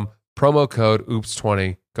 Ruleofthreads.com, promo code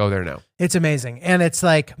OOPS20. Go there now. It's amazing. And it's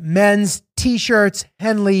like men's t-shirts,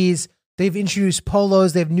 Henleys. They've introduced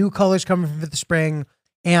polos. They have new colors coming for the spring.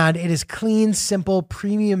 And it is clean, simple,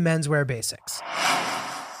 premium menswear basics.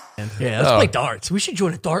 Yeah, let's play darts. We should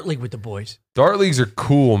join a dart league with the boys. Dart leagues are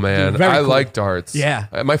cool, man. Dude, I cool. like darts. Yeah.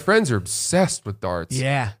 My friends are obsessed with darts.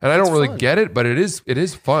 Yeah. And I don't really get it, but it is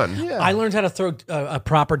fun. Yeah. I learned how to throw a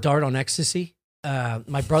proper dart on ecstasy.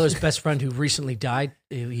 My brother's best friend who recently died,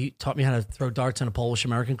 he taught me how to throw darts in a Polish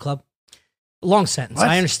American club. Long sentence. What?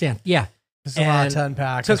 I understand. Yeah. There's a lot to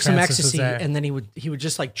unpack. Took as some Francis would ecstasy, say. and then he would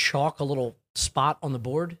just like chalk a little spot on the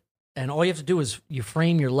board, and all you have to do is you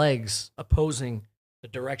frame your legs opposing the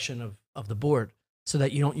direction of the board, so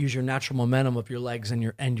that you don't use your natural momentum of your legs and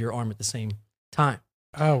your arm at the same time.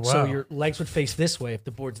 Oh, wow. So your legs would face this way if the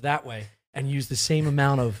board's that way, and use the same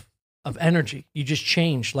amount of energy. You just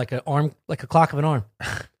change like a clock of an arm.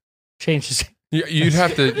 Change the same. You'd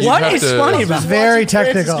have to. What is funny about It's very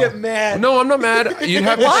technical. Get mad. No, I'm not mad. You'd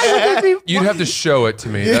have to. You'd have to show it to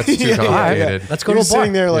me. That's too Yeah. complicated. Let's go You're to a bar.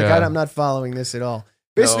 sitting there like, Yeah. I'm not following this at all.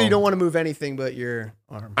 Basically, No. you don't want to move anything but your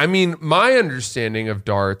arm. I mean, my understanding of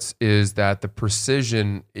darts is that the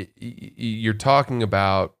precision you're talking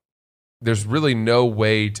about, there's really no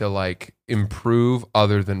way to like improve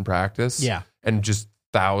other than practice. Yeah. And just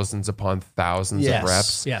thousands upon thousands Yes. of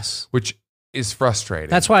reps, Yes. which is frustrating.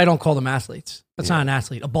 That's why I don't call them athletes. That's not an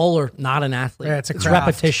athlete. A bowler, not an athlete. Yeah, it's a craft.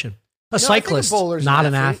 repetition. A No, I think cyclist, bowler's not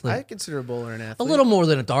an athlete. I consider a bowler an athlete. A little more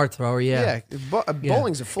than a dart thrower, yeah.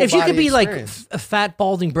 Bowling's a full If you body could be experience. like a fat,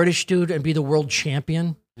 balding British dude and be the world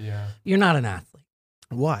champion, you're not an athlete.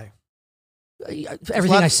 Why?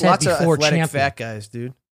 Everything I said lots before of athletic champion. fat guys,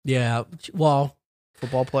 dude. Yeah. Well,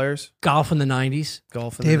 Football players, golf in the 90s.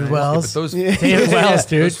 golf. In David the 90s. Wells. but those David Wells,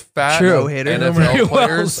 dude. those fat True. NFL David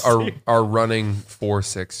players Wells. are running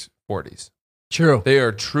 4.6 40s. True. They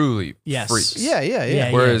are truly Yes. freaks. Yeah.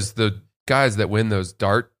 Yeah. Whereas the guys that win those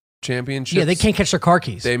dart championships, Yeah, they can't catch their car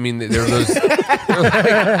keys. They're those.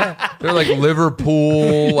 They're like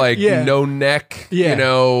Liverpool, like Yeah. no neck, Yeah.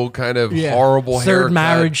 kind of Yeah. horrible Third haircut.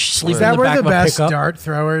 marriage, sleep Is in that the where back the of a best pickup. dart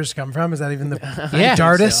throwers come from? Is that even the Yeah.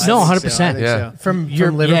 dartists? No, I think 100%. so. I think Yeah. so. From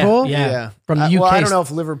Liverpool? Yeah. From the UK. Well, I don't know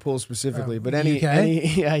if Liverpool specifically, but any,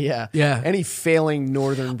 UK? Yeah. any failing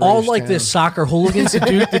northern British All like town. the soccer hooligans,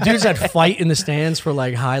 the dudes that fight in the stands for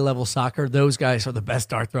like high level soccer, those guys are the best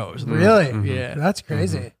dart throwers. Really? Yeah. That's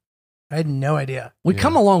crazy. I had no idea. We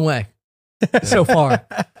come a long way so far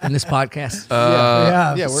in this podcast.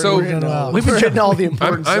 Yeah. so- hitting all, We've been hitting all the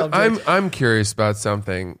important I'm subjects. I'm curious about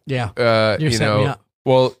something. Yeah. You setting me know, up.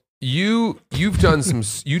 well, you've done some.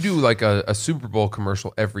 You do like a Super Bowl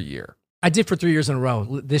commercial every year. I did for 3 years in a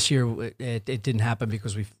row. This year, it didn't happen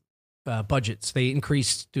because we budgets. They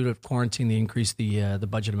increased due to quarantine. They increased the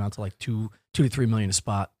budget amount to like $2 to $3 million a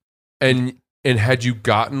spot. And had you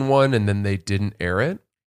gotten one and then they didn't air it?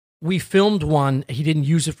 We filmed one. He didn't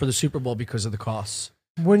use it for the Super Bowl because of the costs.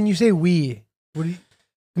 When you say we, what do you,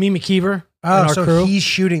 Me, McKeever, oh, and our so crew. he's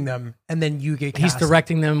shooting them and then you get He's cast.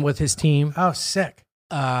 directing them with his team. Oh, sick.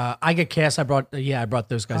 I get cast. I brought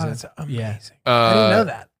those guys Oh, in. that's amazing. Yeah. I didn't know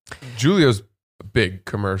that. Julio's a big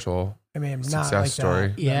commercial I mean, not success like story.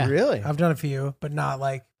 that. Yeah. Really? I've done a few, but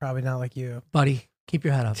probably not like you. Buddy, keep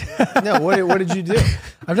your head up. No, what did you do?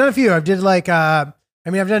 I've done a few. I've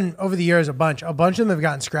done over the years a bunch. A bunch of them have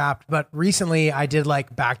gotten scrapped, but recently I did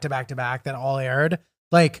like back to back to back that all aired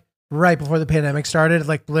like right before the pandemic started.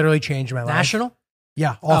 Like literally changed my life. National?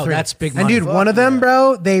 Yeah, all Oh, three. that's big And money. dude, one of them,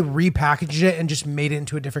 bro, they repackaged it and just made it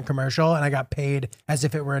into a different commercial, and I got paid as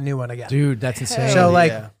if it were a new one again. Dude, that's insane. so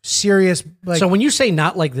like yeah. serious. Like, so when you say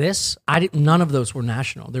not like this, none of those were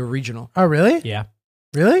national. They were regional. oh really? Yeah.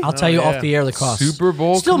 Really? I'll tell you yeah. off the air the cost. Super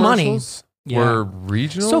Bowl Still money. commercials Yeah. were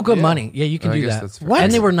regional. Still good Yeah. money. Yeah, you can I do guess that. that's fair. What?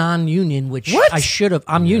 And they were non-union, which What? I should have.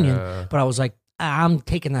 I'm union, Yeah. but I was like, I'm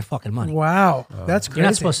taking that fucking money. Wow, that's crazy. You're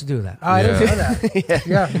not supposed to do that. Oh, I didn't know that.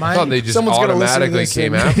 Yeah, I mine. thought they just Someone's gonna listen to automatically this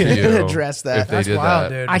came and after you. address that. If they That's did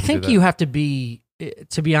wild, that. dude. I Do think that. you have to be,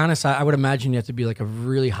 to be honest, I would imagine you have to be like a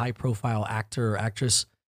really high-profile actor or actress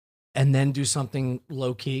and then do something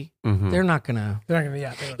low-key. Mhm. They're not going to. They're not gonna.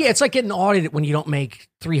 Yeah, Yeah, it's like getting audited when you don't make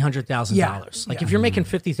 $300,000. Yeah. Like Yeah. if you're making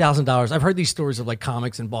 $50,000, I've heard these stories of like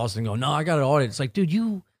comics in Boston go, no, I got it audited. It's like, dude,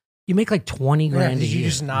 you You make like 20 grand a Did you year.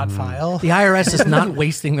 just not file? The IRS is not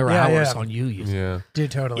wasting their Yeah, hours yeah. on you. Yeah.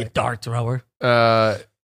 Dude, totally. You dart thrower. That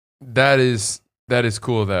is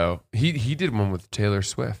cool though. He did one with Taylor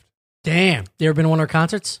Swift. Damn. You ever been to one of her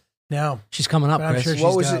concerts? No. She's coming up, But I'm Chris. sure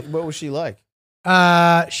What she's was dope. it? What was she like?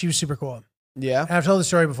 She was super cool. Yeah. And I've told the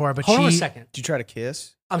story before, but Hold on a she. second. Did you try to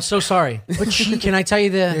kiss? I'm so sorry. But can I tell you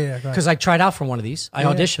Yeah, go the... ahead. Because I tried out for one of these. I Yeah,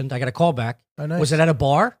 yeah. auditioned. I got a call back. Oh, nice. Was it at a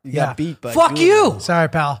bar? You Yeah. got beat by Fuck Julia. you. Sorry,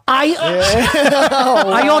 pal. I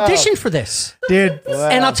auditioned for this. Dude.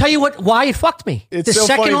 And I'll tell you why it fucked me. It's the so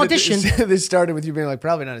second funny that audition. This started with you being like,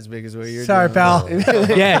 probably not as big as what you're Sorry, doing.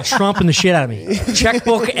 pal. Yeah, trumping the shit out of me.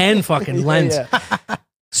 Checkbook and fucking lens. Yeah.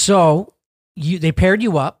 So they paired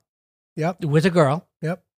you up Yep. with a girl.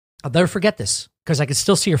 Yep. I'll never forget this because I could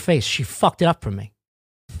still see her face. She fucked it up for me.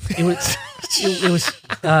 It was it was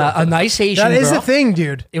a nice Asian That is girl. a thing,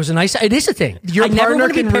 dude. It was a nice. It is a thing. Your I never partner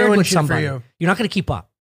want to be can paired ruin with shit for somebody. you. You're not going to keep up.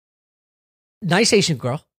 Nice Asian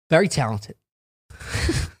girl, very talented.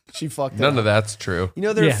 She fucked None up. of that's true. You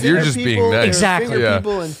know, there are Yeah. finger You're just being people, nice. there are Exactly. finger Yeah.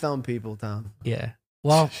 people and thumb people, Tom. Yeah.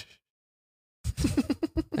 Well,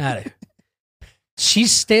 she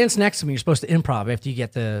stands next to me. You're supposed to improv after you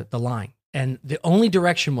get the line. And the only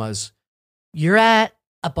direction was you're at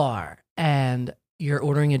a bar and you're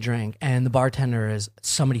ordering a drink and the bartender is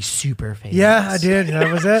somebody super famous. Yeah, I did.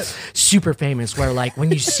 That was it. Super famous where like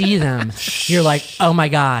when you see them, you're like, oh my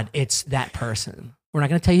God, it's that person. We're not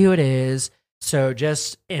going to tell you who it is. So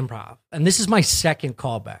just improv. And this is my second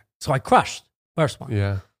callback. So I crushed first one.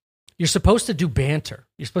 Yeah. You're supposed to do banter.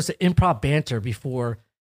 You're supposed to improv banter before,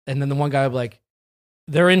 and then the one guy will be like,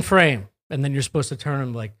 they're in frame. And then you're supposed to turn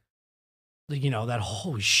and like, you know, that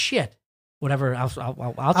holy shit. Whatever. I'll check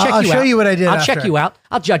I'll you show out. you what I did. I'll after. check you out.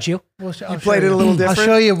 I'll judge you. I'll played show it a little I'll different?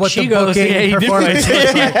 show you what She the goes, booking yeah, he did performance play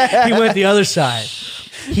looks it. like. He went the other side.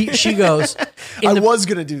 She goes, I was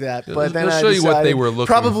going to do that, but then They'll I show you what they decided were looking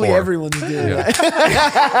probably for. everyone's doing Yeah. that.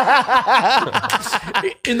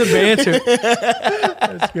 in the banter.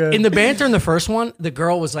 That's good. In the banter in the first one, the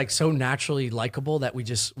girl was like so naturally likable that we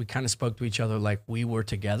kind of spoke to each other like we were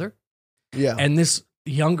together. Yeah. And this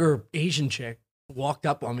younger Asian chick walked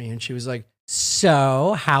up on me and she was like,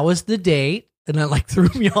 so how was the date? And that like threw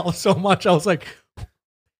me off so much. I was like,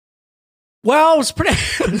 well, it was pretty.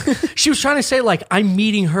 She was trying to say like, I'm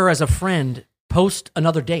meeting her as a friend post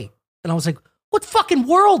another date. And I was like, what fucking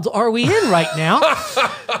world are we in right now?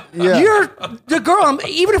 Yeah. You're the girl.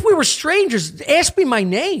 Even if we were strangers, ask me my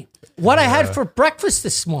name. What I had for breakfast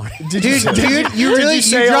this morning. Dude, you really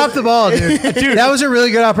you dropped the ball, dude. That was a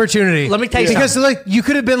really good opportunity. Let me tell you because something. like you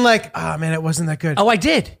could have been like, oh man, it wasn't that good. Oh, I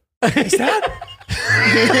did. Is that?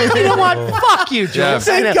 You know what? Fuck you, Joe. Yeah.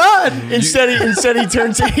 Thank God. Instead, he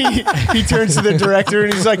turns to the director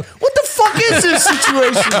and he's like, "What the fuck is this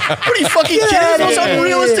situation? What are you fucking kidding? This most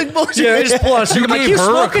unrealistic bullshit." Yeah, just pull out. You Like, gave you her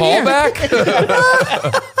a smoking here?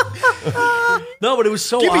 callback? No, but it was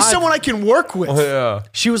so Give me odd. someone I can work with. Yeah.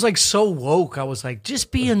 She was like so woke. I was like,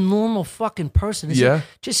 just be a normal fucking person. Yeah.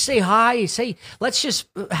 Just say hi. Let's just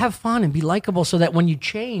have fun and be likable so that when you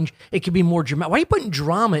change, it can be more dramatic. Why are you putting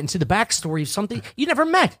drama into the backstory of something you never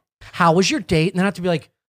met? How was your date? And then I have to be like,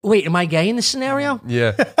 wait, am I gay in this scenario?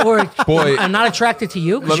 Yeah. Or Boy, I'm not attracted to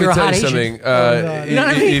you Let because me you're a tell hot you Asian. something. You know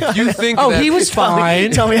what I mean? If you think Oh, that, he was fine.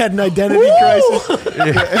 Tommy had an identity crisis.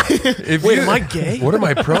 if Wait, you- am I gay? What are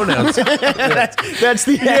my pronouns? That's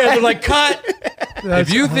the Yeah, they're like, cut.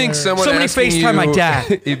 If you think someone Somebody asking FaceTime my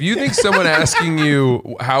dad. if you think someone asking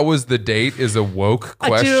you how was the date is a woke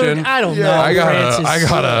question, Dude, I don't know. I Francis.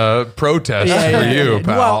 got a protest Yeah, for yeah, you, yeah.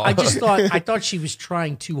 pal. Well, I thought she was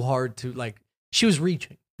trying too hard to like. She was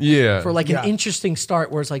reaching yeah, for like Yeah. an interesting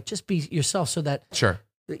start, where it's like just be yourself, so that sure,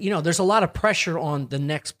 there's a lot of pressure on the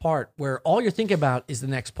next part, where all you're thinking about is the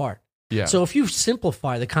next part. yeah. So if you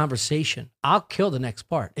simplify the conversation, I'll kill the next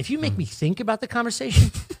part. If you make me think about the conversation,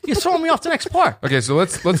 you're throwing me off the next part. Okay, so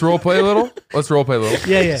let's role play a little. Let's role play a little.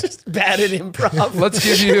 Yeah, yeah, bad at improv. Let's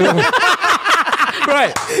give you.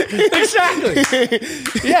 right, exactly.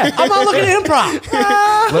 Yeah, I'm not looking at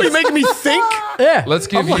improv. Are you making me think? Yeah, Let's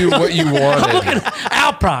give you what you wanted.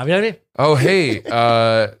 outprov. You know what I mean? Oh, hey,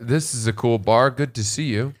 this is a cool bar. Good to see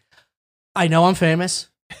you. I know I'm famous,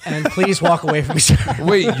 and please walk away from me, sir.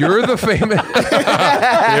 Wait, you're the famous.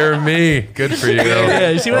 You're me. Good for you. Yeah,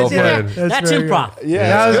 you see what I did there? played. That's very improv. Yeah,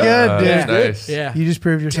 That was good, dude. Yeah. Nice. Yeah. You just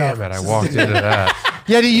proved yourself. Damn it! I walked into that.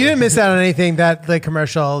 Yeah, dude, you didn't miss out on anything. That the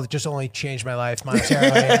commercial just only changed my life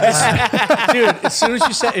monetarily. Dude, as soon as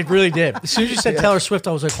you said it, really did. As soon as you said Taylor Swift,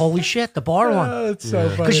 I was like, "Holy shit, the bar one!" That's so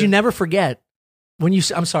funny. Because you never forget when you.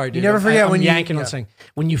 I'm sorry, dude. You never forget I'm when you- yanking on yeah. something.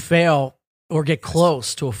 When you fail or get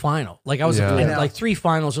close to a final. Like I was Yeah. in like 3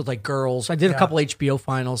 finals with like girls. I did a couple HBO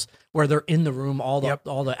finals where they're in the room, all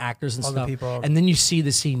the actors and All the stuff. people. And then you see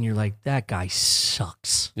the scene, you're like, that guy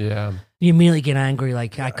sucks. Yeah. You immediately get angry,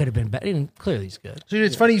 like I could have been better. And clearly he's good. So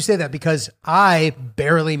it's funny you say that because I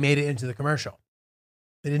barely made it into the commercial.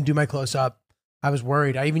 They didn't do my close up. I was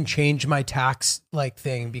worried. I even changed my tax like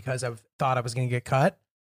thing because I thought I was going to get cut.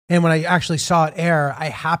 And when I actually saw it air, I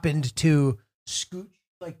happened to scooch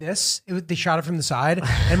like this. They shot it from the side,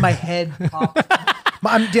 and my head popped.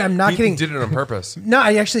 I'm not kidding. You did it on purpose. No,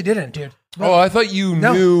 I actually didn't, dude. Oh, I thought you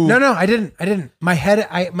No, knew. no, I didn't. My head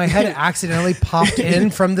accidentally popped in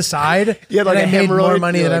from the side. You had like and a I made more hemorrhoid?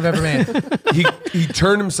 money You're than like- I've ever made. He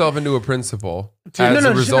turned himself into a principal as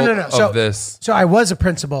a result of this. So I was a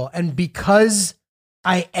principal, and because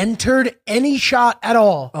I entered any shot at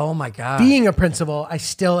all, Oh my God. being a principal, I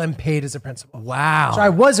still am paid as a principal. wow. So I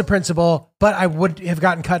was a principal, but I would have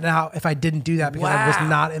gotten cut out if I didn't do that because I was Wow.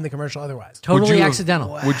 not in the commercial otherwise. totally have-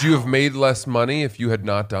 accidental. Would you have made less money if you had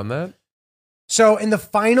not done that? So in the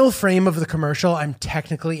final frame of the commercial, I'm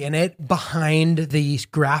technically in it behind the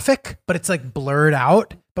graphic, but it's like blurred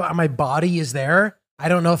out, but my body is there. I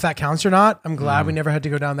don't know if that counts or not. I'm glad we never had to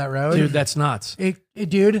go down that road. Dude, that's nuts.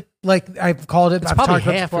 Dude, like I've called it. It's I've probably talked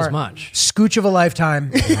about half it before. as much. Scooch of a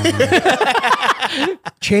lifetime.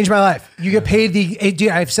 Changed my life. You get paid dude,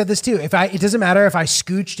 I've said this too. It doesn't matter if I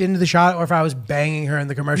scooched into the shot or if I was banging her in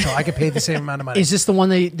the commercial. I get paid the same amount of money. Is this the one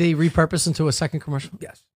they repurposed into a second commercial?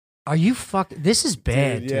 Yes. Are you this is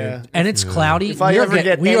bad, dude. yeah. And it's cloudy. If I ever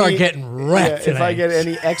get we are any- getting wrecked if I today. get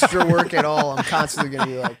any extra work at all, I'm constantly going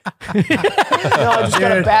to be like, no, I just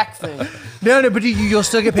got a back thing. No, but you'll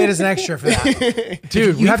still get paid as an extra for that.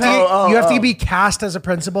 Dude, You have to you have to oh. be cast as a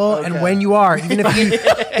principal, and when you are, even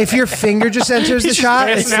if your finger just enters the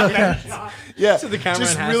shot, it's still counts. Yeah, the camera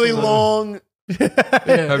just has really to look. long.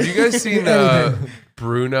 Have you guys seen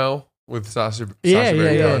Bruno with Sasha? Yeah, Sacha yeah,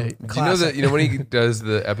 Baron yeah. Cohen? Do you know that? You know when he does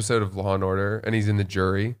the episode of Law and Order and he's in the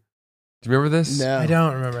jury. Do you remember this? No. I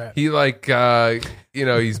don't remember it. He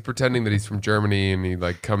he's pretending that he's from Germany and he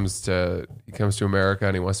comes to America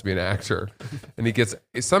and he wants to be an actor and he gets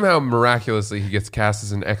somehow miraculously he gets cast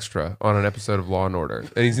as an extra on an episode of Law and Order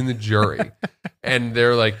and he's in the jury and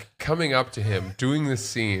they're like coming up to him doing this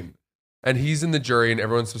scene and he's in the jury and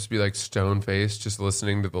everyone's supposed to be like stone faced just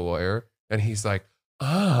listening to the lawyer and he's like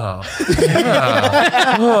and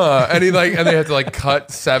they had to like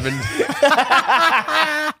cut 7.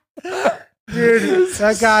 Dude,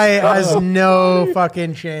 that guy has no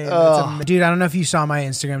fucking shame. Dude, I don't know if you saw my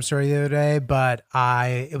Instagram story the other day, but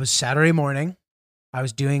it was Saturday morning. I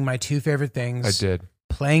was doing my 2 favorite things. I did.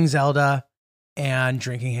 Playing Zelda and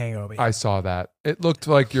drinking Hangover. I saw that. It looked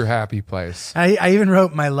like your happy place. I even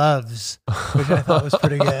wrote my loves, which I thought was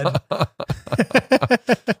pretty good.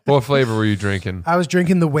 What flavor were you drinking? I was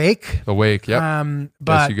drinking the Wake. The Wake, yep.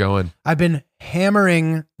 But Nice you going. I've been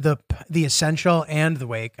hammering the Essential and the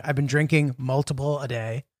Wake. I've been drinking multiple a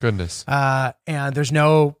day. Goodness. And there's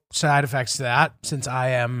no side effects to that since I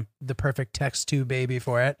am the perfect text tube baby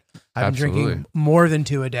for it. I've been Absolutely. drinking more than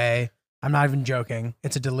 2 a day. I'm not even joking.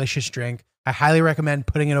 It's a delicious drink. I highly recommend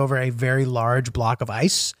putting it over a very large block of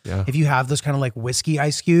ice. Yeah. If you have those kind of like whiskey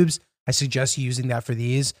ice cubes, I suggest using that for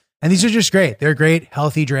these. And these are just great. They're a great,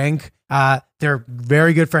 healthy drink. They're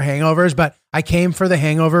very good for hangovers, but I came for the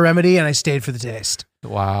hangover remedy and I stayed for the taste.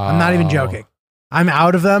 Wow. I'm not even joking. I'm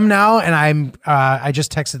out of them now, and I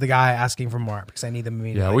just texted the guy asking for more because I need them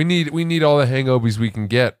immediately. Yeah, we need all the hangovers we can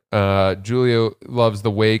get. Julia loves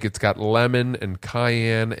the Wake. It's got lemon and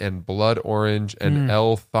cayenne and blood orange and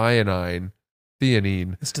L-theanine.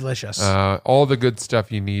 It's delicious. All the good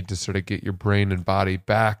stuff you need to sort of get your brain and body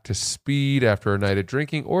back to speed after a night of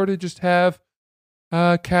drinking, or to just have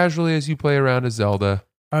casually as you play around a Zelda.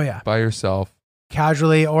 Oh yeah, by yourself.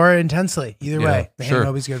 Casually or intensely. Either way. The sure.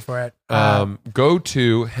 Hangobi's good for it. Go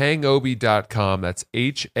to hangobi.com. That's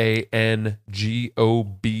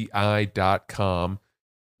HANGOBI.com.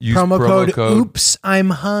 Use promo code Oops I'm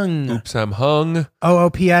Hung. Oops I'm Hung.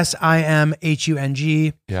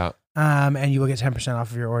 OOPSIMHUNG. Yeah. And you will get 10% off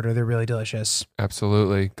of your order. They're really delicious.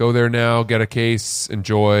 Absolutely. Go there now, get a case,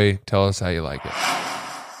 enjoy, tell us how you like it.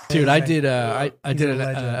 Dude, I did an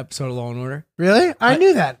legend. episode of Law and Order. Really? I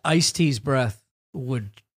knew that. Ice-T's breath would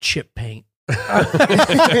chip paint. Dude,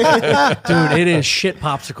 it is shit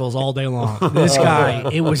popsicles all day long. This guy,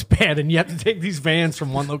 it was bad, and you have to take these vans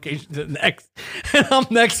from one location to the next. And I'm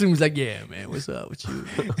next to him, he's like, "Yeah, man, what's up with you?"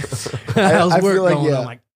 How's I work feel like, going? yeah. I'm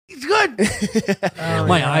like, "He's good."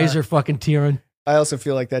 My eyes are fucking tearing. I also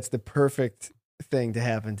feel like that's the perfect thing to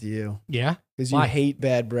happen to you Yeah. because you Why? hate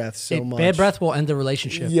bad breath so much. Bad breath will end the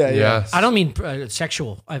relationship. Yeah, yeah. Yes. I don't mean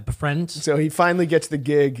sexual. I have friends. So he finally gets the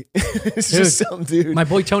gig. It's just some dude. My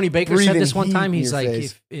boy Tony Baker said breathing this one heat time. in He's your like,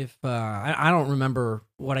 face. if I don't remember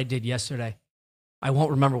what I did yesterday, I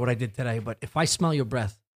won't remember what I did today. But if I smell your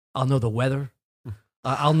breath, I'll know the weather.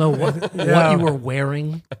 I'll know what you were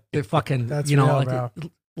wearing. The fucking That's you know real, like bro.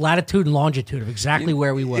 latitude and longitude of exactly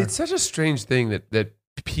where we were. It's such a strange thing that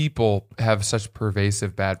people have such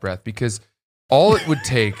pervasive bad breath because all it would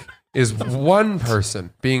take is one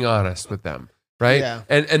person being honest with them, right? Yeah.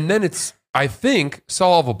 And then it's, I think,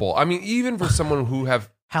 solvable. I mean, even for someone who has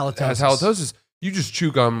halitosis, you just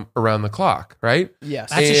chew gum around the clock, right? Yes.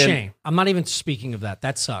 That's a And- shame. I'm not even speaking of that.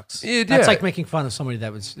 That sucks. Yeah, That's yeah. like making fun of somebody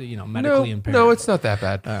that was medically impaired. No, it's not that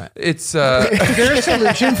bad. All right. It's Is there a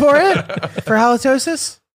solution for it? For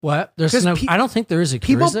halitosis? What? There's 'Cause no. pe- I don't think there is a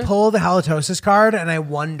cure. People Is there? pull the halitosis card, and I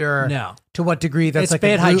wonder No. to what degree that's It's like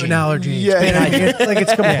bad a gluten hygiene. allergy. Yeah. It's bad hygiene. It's like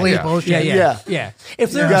it's complete Yeah. bullshit. Yeah.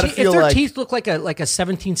 If their, You gotta if feel their like- teeth look like a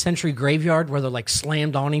 17th century graveyard where they're like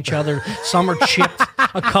slammed on each other, some are chipped,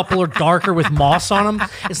 a couple are darker with moss on them,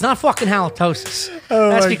 it's not fucking halitosis.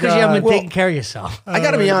 That's my because you haven't God. been taking care of yourself. I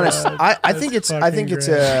got to be honest. I think it's fucking it's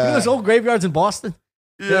You know those old graveyards in Boston?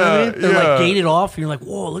 You know what I mean? They're like gated off. And you're like,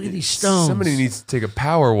 whoa, look at these stones. somebody needs to take a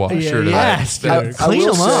power washer to Yes, that. dude. I Clean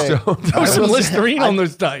will them say- up. Throw some Listerine on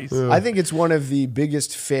those dice. I think it's one of the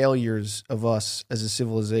biggest failures of us as a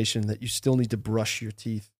civilization that you still need to brush your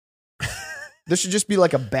teeth. There should just be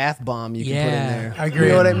like a bath bomb you can put in Yeah. there. I agree.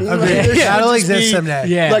 You know what I mean? Agree. Like, there should That'll just exist be, someday.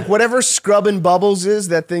 Yeah. Like whatever scrubbing bubbles is,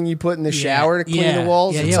 that thing you put in the Yeah. shower to clean Yeah. the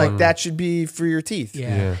walls. Yeah, It's yeah. like that should be for your teeth.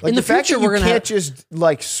 Yeah. Like In the fact future, that you we're going to can't have. just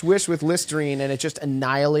like swish with Listerine and it just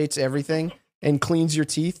annihilates everything and cleans your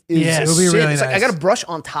teeth. Is Yeah. It'll be sick. really It's like I nice. got to brush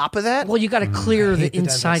on top of that. Well, you got to clear the hate the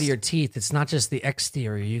inside of dentist. your teeth. It's not just the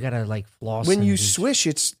exterior. You got to like floss. When and you do- swish,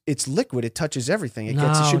 it's liquid. It touches everything. It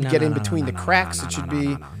No, should no, get no, in no, between no, the no, cracks. no, It no, should no, be.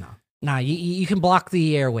 No, Nah, you can block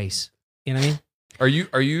the airways. You know what I mean?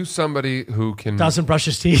 Are you somebody who can Doesn't brush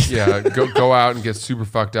his teeth. yeah go out and get super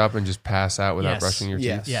fucked up and just pass out without Yes. brushing your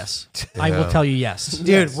Yes. teeth? Yes. I will tell you yes.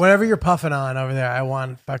 Dude, whatever you're puffing on over there, I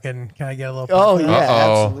want fucking. Can I get a little? Oh puff? yeah,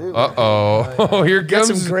 Uh absolutely. oh. Here Get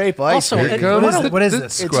comes some grape ice. Also, dude. Here it- comes what- the, what is the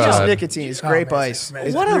this? It's just squad. nicotine. It's grape amazing, ice.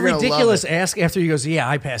 amazing. What a You're gonna love ridiculous it. ask after he goes, yeah,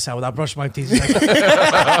 I pass out without brushing my teeth. He's like,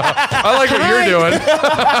 I like what you're doing.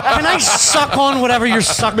 can I suck on whatever you're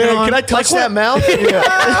sucking Man, on? can I touch Like, that mouth? Yeah.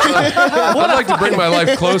 I'd like to bring my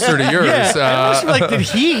life closer to yours. Yeah. I was like, did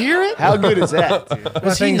he hear it? How good is that, dude?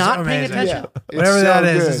 Was he thing's not paying amazing. attention? It's Whatever so that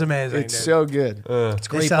is, good. it's amazing, It's dude. so good. It's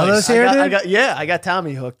They great. sell place. those here, dude? I got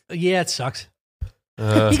Tommy hooked. Yeah, it sucks. He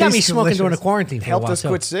got me Tastes smoking during the delicious. quarantine for Helped a while. us too.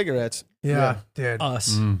 quit cigarettes. Yeah, dude.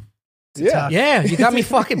 Us. Yeah. Yeah, you got me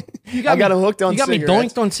fucking. You got I got me, him hooked on You got cigarettes. me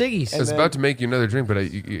doinked on ciggies. I was about to make you another drink,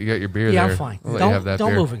 but you got your beer Yeah, there. I'm fine. I'll let you have that Don't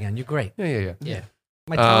beer. move again. You're great. Yeah. Yeah.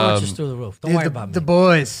 My tolerance is Um, through the roof. Don't Dude, worry the, about me. the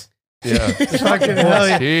boys. Yeah. Fucking hell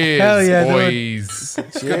yeah. Cheers, Hell yeah, dude. boys.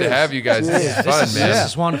 It's good to have you guys. This is fun, This man.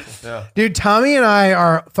 is wonderful. Dude, Tommy and I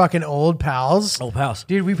are fucking old pals. Old pals.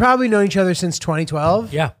 Dude, we probably known each other since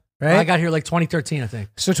 2012. Yeah. Right? I got here like 2013, I think.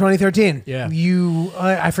 So 2013. Yeah. You,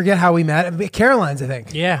 I forget how we met. Caroline's, I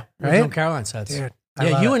think. Yeah. Right? On Caroline's heads. Dude, I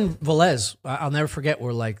Yeah, love you it. and Velez, I'll never forget,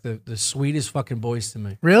 were like the sweetest fucking boys to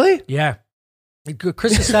me. Really? Yeah.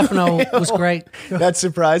 Chris and Stefano was great. That's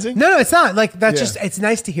surprising. No, it's not. Like, that's Yeah. just, it's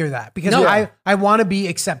nice to hear that because No. I want to be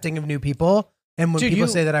accepting of new people. And when Dude, people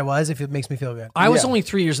you- say that I was, if it makes me feel good. I was Yeah. only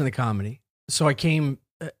 3 years in the comedy. So I came,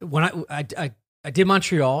 when I did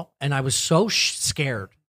Montreal, and I was so scared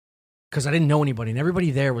because I didn't know anybody. And everybody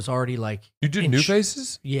there was already like. You did in New sh-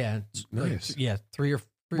 Faces? Yeah. Nice. Yeah. 3 or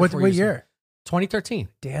What 4 years. year? 2013.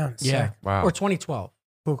 Damn. Yeah. Sick. Wow. Or 2012.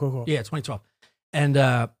 Cool. Yeah, 2012. And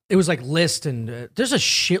it was like list and there's a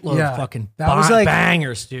shitload Yeah, of fucking that was like-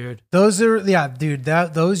 bangers, dude. Those are, yeah, dude,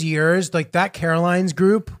 those years, like that Caroline's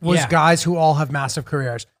group was Yeah. guys who all have massive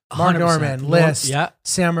careers. Mark 100%. Norman, List, Yeah.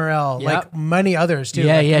 Sam Morrell, Yeah. like many others, too.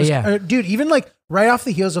 Yeah, Like, yeah, it was- yeah. dude, even like right off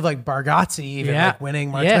the heels of like Bargatze, even Yeah. like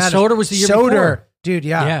winning March Yeah, Madness. Soder was the year Soder, before. dude,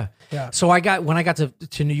 yeah. So when I got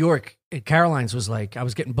to New York, Caroline's was like, I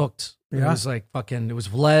was getting booked. It Yeah. was like fucking, it was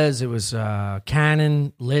Velez, it was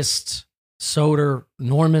Cannon, List, Soder,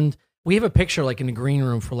 Norman. We have a picture like in the green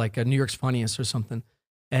room for like a New York's Funniest or something.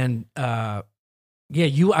 And I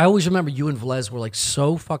always remember you and Velez were like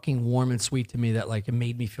so fucking warm and sweet to me that like it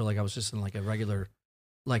made me feel like I was just in like a regular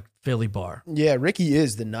like Philly bar. Yeah, Ricky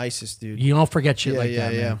is the nicest dude. You don't forget shit like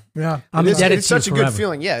that, yeah. man. Yeah. I'm It's indebted to such a you good forever.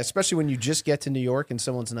 feeling. Yeah, especially when you just get to New York and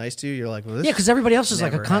someone's nice to you. You're like, well, this Yeah, because everybody else is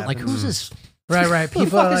like a never cunt. Like, happens. who's this? Right. Who the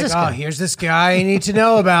People fuck are is like, this oh, guy? here's this guy you need to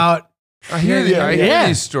know about. I hear Yeah.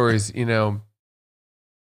 these stories, you know,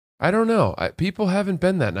 I don't know. People haven't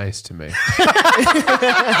been that nice to me.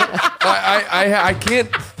 I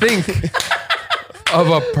can't think of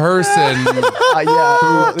a person who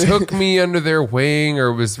took me under their wing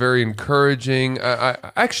or was very encouraging.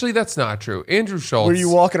 Actually, that's not true. Andrew Schultz. Were you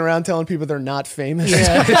walking around telling people they're not famous?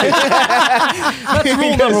 Yeah. That's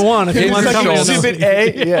rule number one. If you want to Andrew Schultz. Exhibit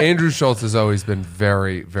A. Yeah. Andrew Schultz has always been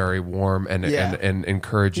very, very warm and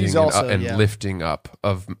encouraging He's also, and lifting up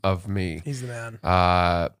of me. He's the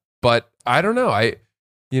man. But I don't know.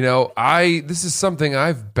 This is something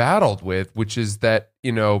I've battled with, which is that,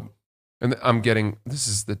 and I'm getting, this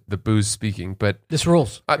is the booze speaking, but this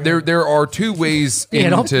rules. There are two ways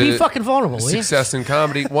don't into be fucking vulnerable. success in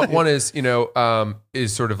comedy. One is,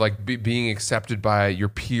 is sort of like being accepted by your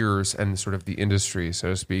peers and sort of the industry, so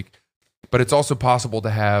to speak. But it's also possible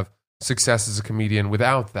to have success as a comedian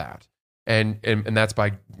without that. And that's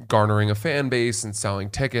by garnering a fan base and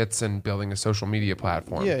selling tickets and building a social media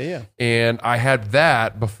platform. Yeah. And I had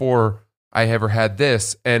that before I ever had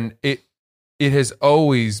this, and it has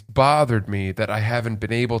always bothered me that I haven't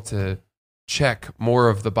been able to check more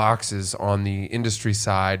of the boxes on the industry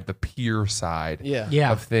side, the peer side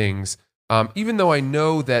of things. Even though I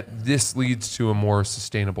know that this leads to a more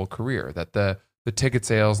sustainable career, that the ticket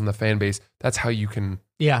sales and the fan base, that's how you can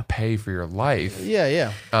pay for your life.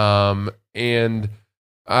 Yeah. And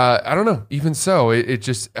I don't know. Even so, it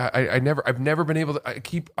just I've never been able to. I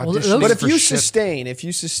keep auditioning. But if you shit.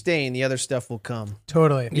 sustain, the other stuff will come.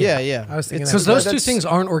 Totally. Yeah. I was thinking because those two things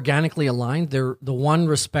aren't organically aligned. They're the one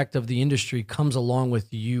respect of the industry comes along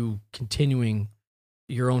with you continuing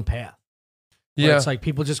your own path. Where it's like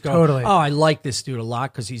people just go, Totally. "Oh, I like this dude a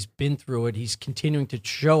lot because he's been through it. He's continuing to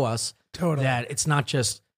show us that it's not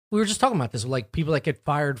just." We were just talking about this, like people that get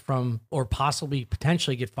fired from, or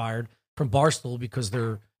potentially get fired from Barstool because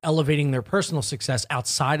they're elevating their personal success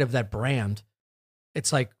outside of that brand.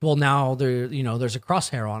 It's like, well, now there's a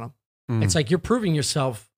crosshair on them. It's like you're proving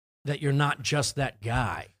yourself that you're not just that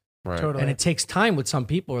guy. Right. Totally. And it takes time with some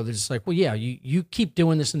people, or they're just like, well, yeah, you keep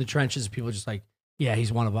doing this in the trenches. People are just like, yeah,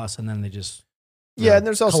 he's one of us, and then they just and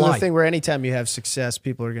there's also collide. the thing where anytime you have success,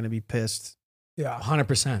 people are going to be pissed. Yeah,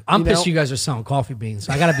 100%. I'm pissed you guys are selling coffee beans.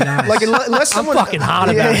 I gotta be honest. Like unless someone, I'm fucking hot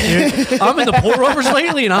about it, dude. I'm in the pour overs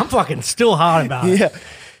lately, and I'm fucking still hot about it.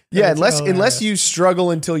 Yeah. Unless you struggle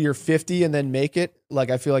until you're 50 and then make it, like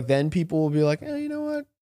I feel like then people will be like, you know what,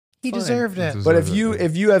 he deserved it. But if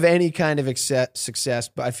you have any kind of success,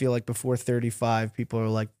 but I feel like before 35, people are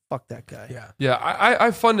like, fuck that guy. Yeah.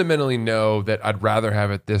 I fundamentally know that I'd rather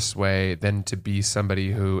have it this way than to be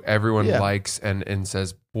somebody who everyone likes and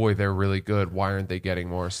says, boy, they're really good. Why aren't they getting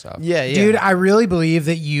more stuff? Yeah. Dude, I really believe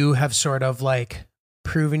that you have sort of like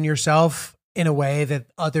proven yourself in a way that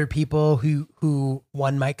other people who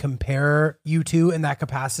one might compare you to in that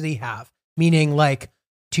capacity have. Meaning, like,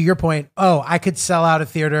 to your point, I could sell out a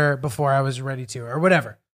theater before I was ready to, or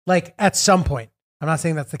whatever. Like, at some point. I'm not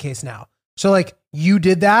saying that's the case now. So, like, you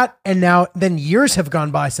did that, and then years have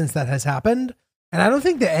gone by since that has happened, and I don't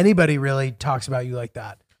think that anybody really talks about you like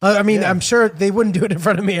that. I mean, I'm sure they wouldn't do it in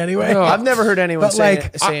front of me anyway. No, I've never heard anyone say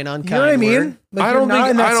an unkind you know what I mean? word. Like, I don't think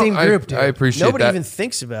in that same group, dude. I appreciate Nobody that. even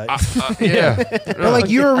thinks about it. Yeah. But like,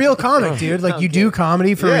 you're a real comic, dude. Like, you do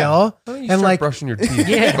comedy for real, And like brushing your teeth.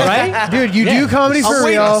 Yeah, right? dude, you do comedy for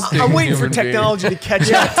real. I'm waiting for Human technology to catch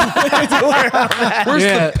up to where I'm at. Where's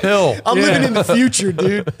the pill? I'm living in the future,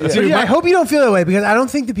 dude. Dude, I hope you don't feel that way, because I don't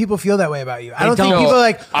think that people feel that way about you. I don't think don't. people are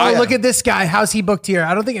like, look at this guy. How's he booked here?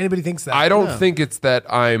 I don't think anybody thinks that. I don't think it's that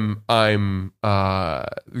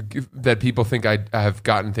that people think I have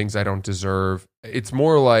gotten things I don't deserve. It's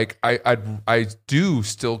more like I do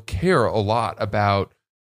still care a lot about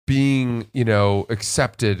being,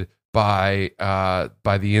 accepted by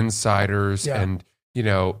the insiders and,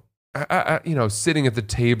 sitting at the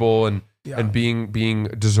table and being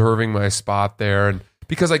deserving my spot there. And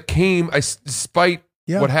because despite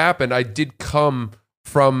what happened, I did come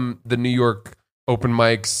from the New York open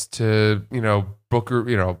mics to, Booker,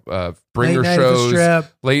 bringer shows,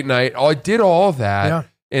 late night. I did all that. Yeah.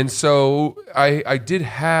 And so I did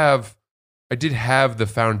have the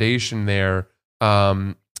foundation there.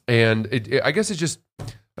 And I guess it's just, I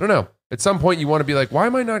don't know. At some point you want to be like, why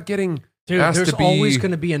am I not getting asked there's to be always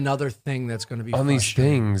going to be another thing that's going to be on these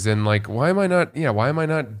things? And like, why am I not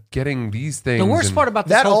getting these things? The worst part about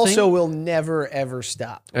this that whole also thing, will never ever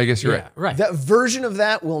stop. I guess you're right. That version of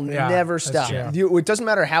that will never that's stop. true. It doesn't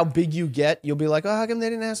matter how big you get. You'll be like, how come they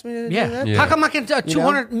didn't ask me to do that? How come I can do a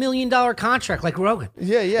 $200 million contract like Rogan?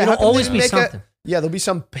 Yeah. It'll always be something. There'll be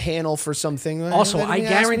some panel for something. Also, I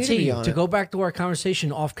guarantee you, to go back to our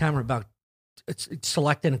conversation off camera about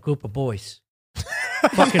selecting a group of boys.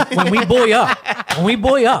 Fucking when we boy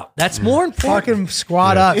up, that's more important. Fucking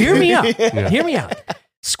squat up. Hear me out. Hear me out.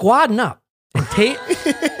 Squatting up and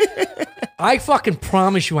I fucking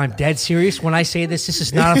promise you, I'm dead serious when I say this. This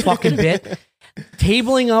is not a fucking bit.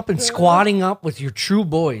 Tabling up and squatting up with your true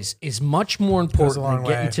boys is much more important than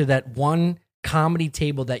getting to that one comedy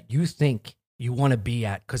table that you think you want to be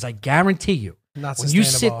at. Because I guarantee you, when you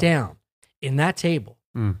sit down in that table,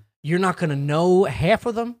 you're not going to know half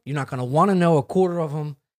of them. You're not going to want to know a quarter of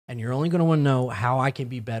them. And you're only going to want to know how I can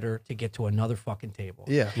be better to get to another fucking table.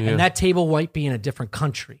 Yeah. And that table might be in a different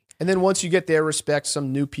country. And then once you get their respect,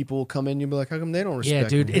 some new people will come in. You'll be like, how come they don't respect Yeah,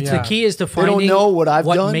 dude. me? The key is to finding don't know what I've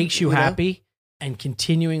done, makes you you know? happy and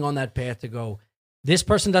continuing on that path to go, this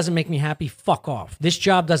person doesn't make me happy, fuck off. This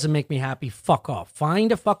job doesn't make me happy, fuck off.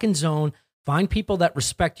 Find a fucking zone. Find people that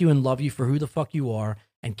respect you and love you for who the fuck you are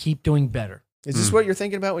and keep doing better. Is this what you're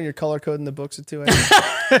thinking about when you're color coding the books at 2 a.m.?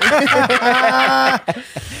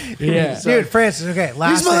 Yeah. Dude, Francis, okay,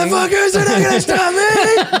 last These thing. motherfuckers are not going to stop me.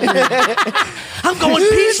 I'm going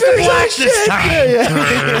peach to black this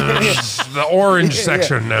time. The orange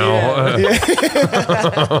section now.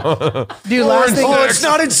 Dude, last thing. Oh, it's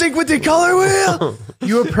not in sync with the color wheel.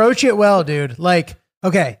 You approach it well, dude. Like,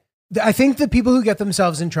 okay, I think the people who get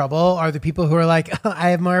themselves in trouble are the people who are like, I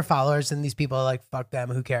have more followers than these people. Like, fuck them.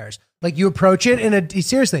 Who cares? Like, you approach it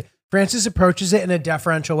seriously. Francis approaches it in a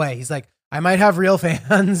deferential way. He's like, I might have real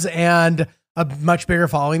fans and a much bigger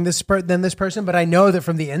following than this person, but I know that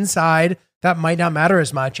from the inside that might not matter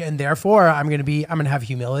as much, and therefore I'm gonna have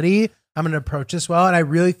humility. I'm gonna approach this well, and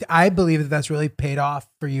I believe that that's really paid off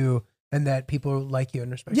for you, and that people like you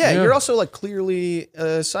and respect you. Yeah, you're also like clearly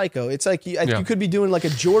a psycho. It's like you could be doing like a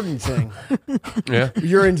Jordan thing. Yeah.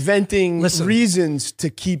 You're inventing reasons to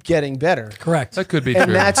keep getting better. Correct. That could be And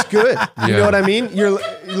true. that's good. You know what I mean? You're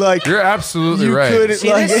like, You're absolutely you right. could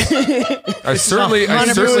See like, I certainly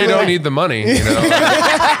 100% don't need the money. You know?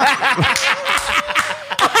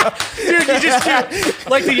 Dude, you just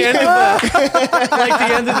like the end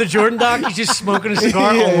of the Jordan doc. He's just smoking a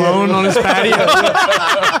cigar alone on his patio.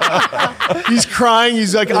 he's crying.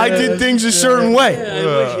 He's like, I did things a certain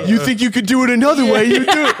way. You think you could do it another way? You do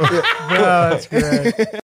it. Bro, that's great.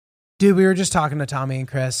 Dude, we were just talking to Tommy and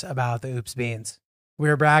Chris about the Oops Beans. We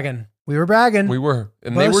were bragging. We were.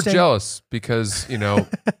 And they were Boasting. jealous because, you know,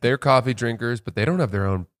 they're coffee drinkers, but they don't have their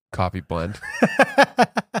own coffee blend.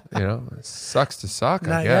 You know, it sucks to suck,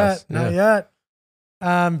 I guess. Not yet.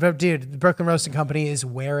 But dude, the Brooklyn Roasting Company is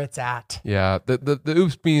where it's at. Yeah, the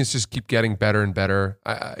Oops Beans just keep getting better and better.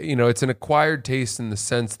 You know, it's an acquired taste in the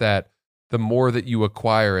sense that the more that you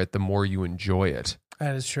acquire it, the more you enjoy it.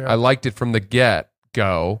 That is true. I liked it from the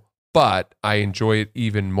get-go, but I enjoy it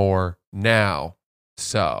even more now.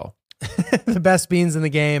 So, The best beans in the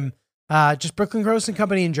game. Just Brooklyn Roasting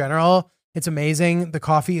Company in general. It's amazing. The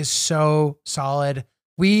coffee is so solid.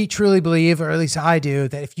 We truly believe, or at least I do,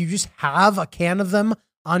 that if you just have a can of them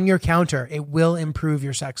on your counter, it will improve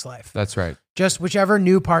your sex life. that's right. Just whichever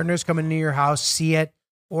new partners come into your house, see it,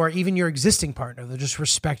 or even your existing partner, they'll just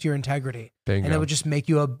respect your integrity. Bingo. And it would just make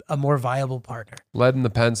you a more viable partner. Lead in the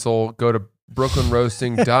pencil. Go to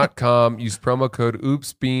brooklynroasting.com. Use promo code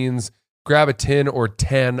OOPSBEANS. Grab a tin or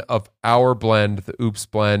 10 of our blend, the Oops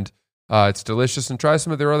blend. It's delicious, and try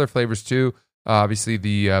some of their other flavors too. Obviously,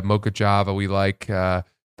 the Mocha Java we like, the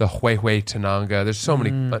Huehue Tananga. There's so many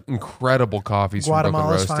incredible coffees from Brooklyn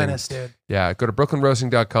Guatemala's Roasting. finest, dude. Yeah, go to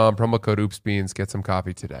brooklynroasting.com, promo code OOPSBEANS, get some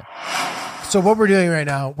coffee today. So what we're doing right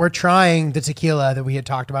now, we're trying the tequila that we had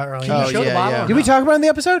talked about earlier. Oh, Show the bottle. yeah. Did we talk about it in the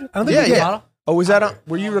episode? I don't think we did. Bottle? Oh, was that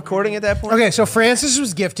were you recording at that point? Okay, so Francis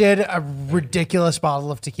was gifted a ridiculous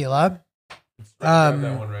bottle of tequila. that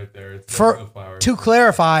one right there. It's To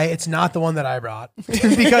clarify, it's not the one that I brought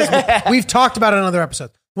because we've talked about it in other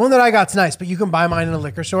episodes. The one that I got's nice, but you can buy mine in a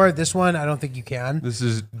liquor store. This one, I don't think you can. This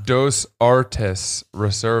is Dos Artes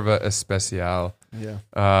Reserva Especial.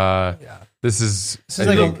 Yeah. This is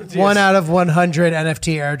like a 1 out of 100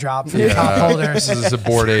 NFT airdrop for the top holders. This is a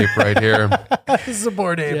bored ape right here. This is a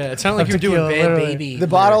board ape. Yeah, it sounded like you were doing Tequila, Bad literally. Baby. The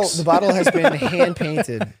bottle has been hand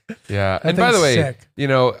painted. Yeah, and by the thing's way, sick. you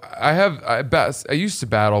know, I used to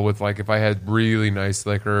battle with like if I had really nice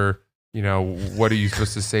liquor, you know, what are you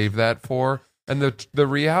supposed to save that for? And the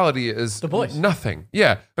reality is The boys. nothing.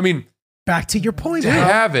 Yeah, I mean, Back to your point.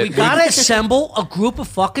 Have it. We gotta assemble a group of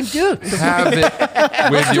fucking dudes. Have it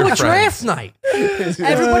with Do your a friends. draft night.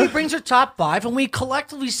 Everybody brings their top 5, and we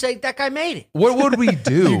collectively say that guy made it. What would we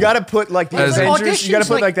do? You got to put like the As Avengers. You got to auditions,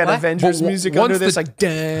 put like that what? Avengers But music once under this, the- like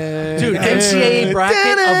dun, Dude, NCAA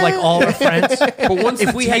bracket of like all our friends. But once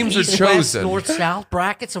If the we had teams are East, West, chosen, North, South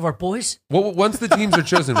brackets of our boys, once the teams are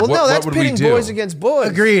chosen, Well, no, what that's would we pitting do? boys against boys.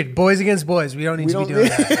 Agreed. Boys against boys. We don't need to be doing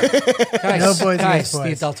that. guys, No boys guys, against boys.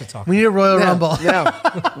 the adults are talking. We need a Royal Now, Rumble.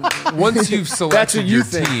 now, Once you've that's selected what you your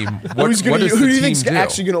think. team, Who's what gonna, does who do the you team think's do?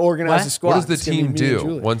 actually going to organize What? the squad? What does the It's gonna be team me and do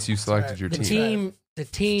Julie. once you selected your team? The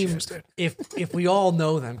team, if we all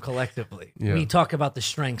know them collectively, Yeah. we talk about the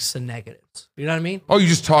strengths and negatives. You know what I mean? Oh, you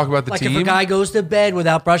just talk about the Like team? if a guy goes to bed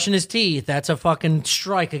without brushing his teeth, that's a fucking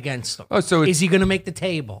strike against him. Oh, so it's- is he going to make the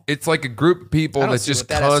table? It's like a group of people I don't that see just what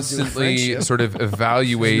that has to do with constantly friendship. sort of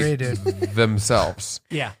evaluate Agreed, themselves.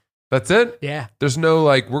 Yeah, That's it? yeah. There's no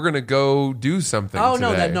like, we're going to go do something Oh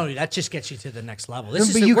no, today. that just gets you to the next level. This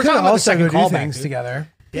is But you we're could talking about the also second go do callback, things dude. together.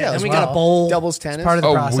 Yeah, as then we well. got a bowl. Doubles tennis. Part of the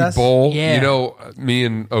Oh, process. we bowl? Yeah. You know, me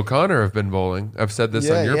and O'Connor have been bowling. I've said this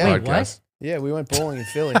Yeah, on your yeah. Wait, podcast. what? Yeah, we went bowling in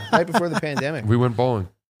Philly right before the pandemic. We went bowling.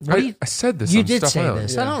 What do you- I said this. You on did Stuff say Island.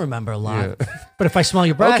 this. I don't remember a lot. Yeah. But if I smell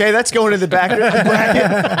your breath, Okay, that's going to the back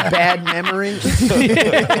bracket. Bad memory.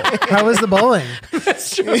 How was the bowling?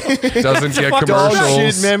 Doesn't get Dog commercials.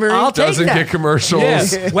 shit memory. I'll take Doesn't that. get commercials.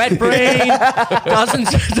 Yes, wet brain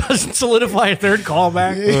doesn't solidify a third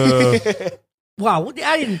callback. Wow,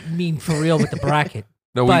 I didn't mean for real with the bracket.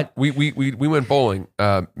 No, But- we went bowling.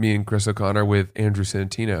 Me and Chris O'Connor with Andrew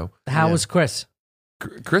Santino. How was Chris?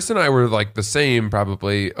 Chris and I were like the same,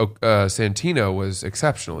 probably. Santino was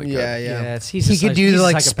exceptionally good. Yeah, yeah. Yes, He could do the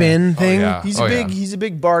like spin thing. yeah. He's Oh, a big. yeah. He's a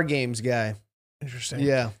big bar games guy. Interesting.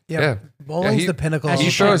 Yeah. Yeah. Bowling's he- the pinnacle. as He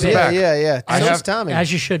you should throws be. it back. Yeah. I So have- is Tommy.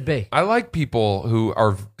 as you should be. I like people who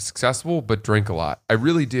are successful but drink a lot. I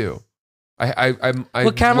really do. I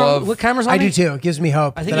What camera? love. What camera's on I me? do too. It gives me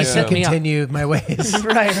hope I think that I you can set me up. continue my ways.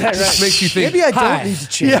 right. Just makes you think. Maybe I don't Hi. need to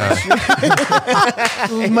change.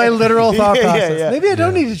 my literal thought Yeah, process. yeah. Maybe I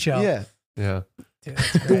don't need to chill. Yeah. Yeah. Dude,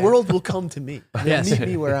 it's The great. world will come to me. They'll Yes. meet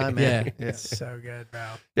me where I'm Yeah. at. Yeah. It's so good, bro.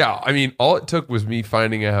 Yeah. I mean, all it took was me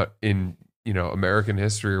finding out in American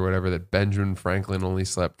history or whatever that Benjamin Franklin only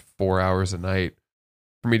slept 4 hours a night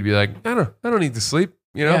for me to be like, I don't need to sleep.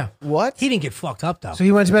 You know. Yeah. What? He didn't get fucked up though. So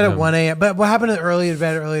he went to bed Yeah. at 1 a.m. But what happened to early to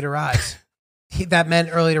bed, early to rise? That meant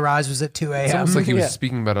early to rise was at 2 It's a.m. almost like he was Yeah.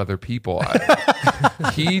 speaking about other people.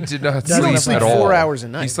 He did not You don't sleep sleep at all. 4 hours a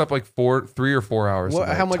night. He slept like 3 or 4 hours. What, a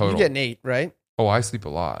night how much? total. You get an 8, right? Oh, I sleep a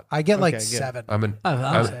lot. I get like Okay, good. 7. I'm I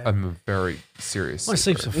a very serious. my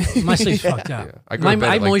sleeper. sleep's fucked up. Yeah. I go to bed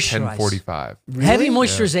I at like moisturize. 10:45. Heavy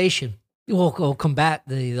moisturization will combat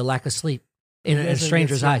the lack of sleep in a guys are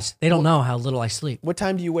stranger's good eyes. They don't know how little I sleep. What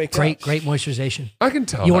time do you wake Great up? moisturization. I can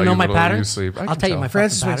tell. You how want to know my little you patterns? sleep. I I'll can tell you tell. my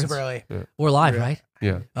Francis fucking wakes up patterns. early. We're live, right?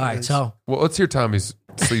 Yeah. All right, so Well, let's hear Tommy's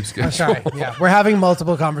sleep schedule. I'm sorry. Yeah, we're having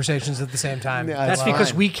multiple conversations at the same time. Yeah, that's fine.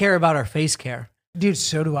 because we care about our face care. Dude,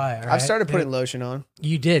 so do I. all I've right? started putting lotion on.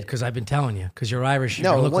 You did because I've been telling you because you're Irish. You're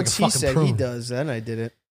No, gonna look once like a he fucking said prune. he does, then I did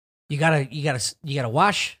it. You gotta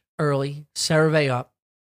wash early, CeraVe up.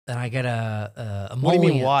 Then I get a What do you mean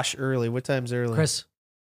emollient. wash early? What time's early? Chris,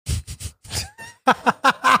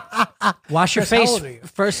 wash your Chris, how face old are you?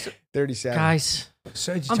 first, 37. guys.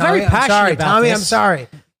 So, I'm Tommy, very passionate sorry. about Tommy, this. I'm sorry.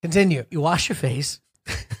 Continue. You wash your face,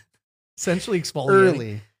 essentially exfoliating.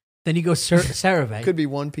 Early. Then you go CeraVe. Could be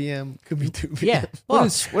 1 p.m. Could be 2 p.m. Yeah. Well,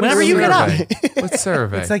 What whenever you get up. CeraVe? What's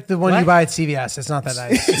CeraVe? It's like the one What? you buy at CVS. It's not that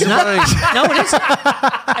nice. It's not. No, it isn't.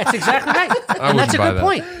 That's exactly right. And that's a wouldn't buy good that.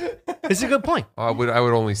 point. It's a good point. I would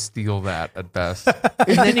only steal that at best.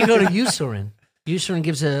 And then you go to Eucerin. Eucerin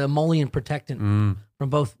gives a emollient protectant from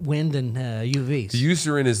both wind and UVs. The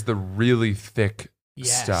Eucerin is the really thick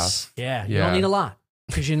Yes. stuff. Yeah, you Yeah. don't need a lot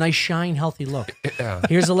because you're a nice, shine, healthy look. Yeah.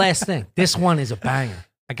 Here's the last thing. This one is a banger.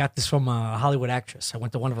 I got this from a Hollywood actress. I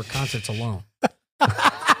went to one of her concerts alone.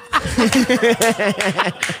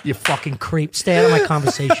 You fucking creep. Stay out of my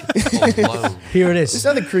conversation. Alone. Here it There's is.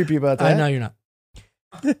 nothing creepy about that. I know you're not.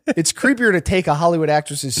 It's creepier to take a Hollywood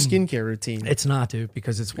actress's skincare routine. It's not, dude,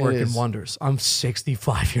 because it's working is. wonders. I'm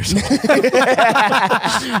 65 years old.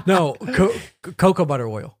 No, cocoa butter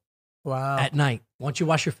oil Wow. at night. Once you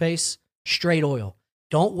wash your face, straight oil.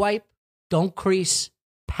 Don't wipe. Don't crease.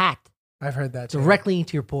 Pat I've heard that too. directly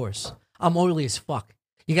into your pores. I'm oily as fuck.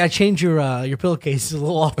 You gotta change your pillowcases a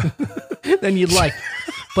little often than you'd like.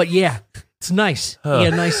 But yeah, it's nice. You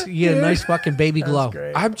get a nice fucking baby glow.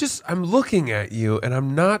 Great. I'm looking at you and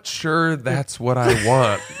I'm not sure that's what I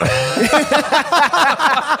want.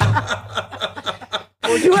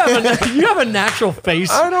 Well, you have a natural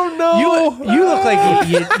face. I don't know. You look like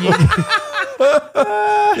you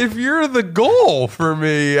If you're the goal for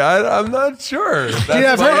me, I'm not sure. That's Dude,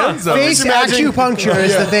 I've my heard end zone. face acupuncture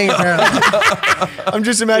is the thing, apparently. I'm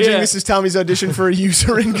just imagining this is Tommy's audition for a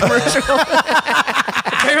Eucerin commercial.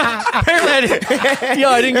 apparently I didn't And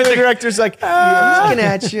get the director's like, looking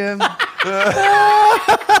at you.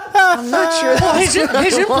 I'm not sure.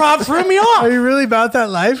 his improv threw me off. Are you really about that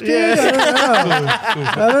life, dude?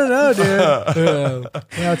 I don't know, dude.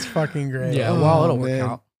 That's fucking great. Yeah, well, it'll work man.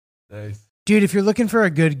 out. Nice. Dude, if you're looking for a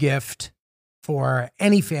good gift for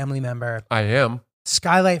any family member, I am.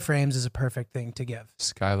 Skylight Frames is a perfect thing to give.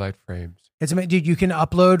 Skylight frames. Dude, you can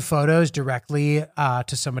upload photos directly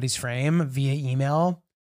to somebody's frame via email.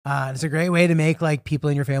 It's a great way to make like people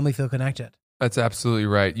in your family feel connected. That's absolutely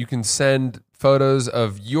right. You can send photos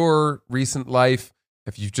of your recent life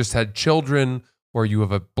if you've just had children or you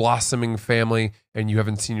have a blossoming family and you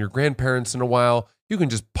haven't seen your grandparents in a while. You can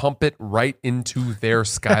just pump it right into their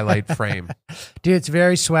skylight frame. Dude, it's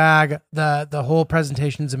very swag. The whole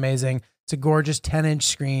presentation is amazing. It's a gorgeous 10-inch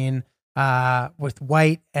screen with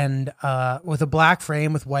white and with a black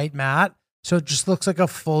frame with white matte. So it just looks like a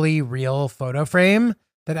fully real photo frame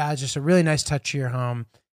that adds just a really nice touch to your home.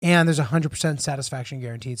 And there's 100% satisfaction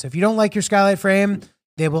guaranteed. So if you don't like your skylight frame,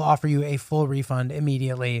 they will offer you a full refund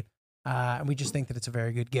immediately. And we just think that it's a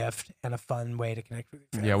very good gift and a fun way to connect with your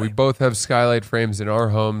family. Yeah, we both have skylight frames in our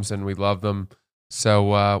homes and we love them.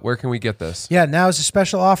 So where can we get this? Yeah, now is a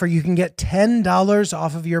special offer. You can get $10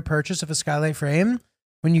 off of your purchase of a skylight frame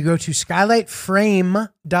when you go to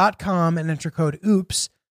skylightframe.com and enter code OOPS.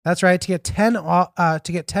 That's right. To get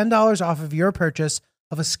 $10 off of your purchase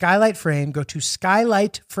of a skylight frame, go to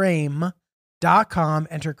skylightframe.com,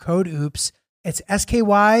 enter code OOPS. It's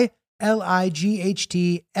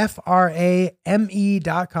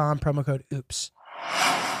SKYLIGHTFRAME.com, promo code OOPS.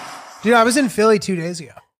 Dude, I was in Philly 2 days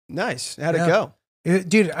ago. Nice. How'd it go?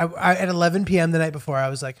 Dude, I at 11 p.m. the night before, I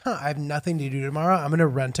was like, I have nothing to do tomorrow. I'm going to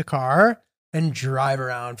rent a car and drive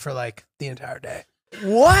around for like the entire day.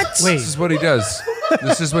 What? Wait. This is what he does.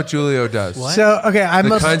 This is what Julio does. What? So, okay,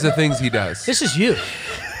 The kinds of things he does. This is you.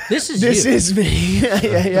 This is This you. is me.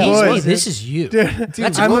 yeah. Boy, This is you. Dude,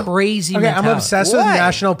 That's I'm a crazy Okay, I'm mentality. obsessed with Why?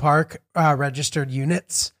 national park registered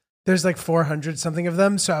units. There's like 400 something of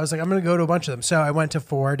them. So I was like, I'm going to go to a bunch of them. So I went to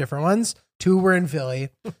 4 different ones. 2 were in Philly.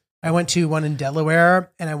 I went to one in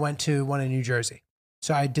Delaware and I went to one in New Jersey.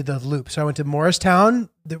 So I did the loop. So I went to Morristown.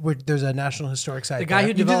 There's a National Historic Site. The guy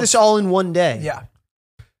there. who You did this all in one day. Yeah.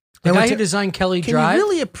 The I guy went who to- designed Kelly Can Drive. you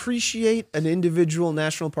really appreciate an individual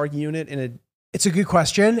national park unit in a? It's a good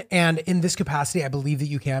question. And in this capacity, I believe that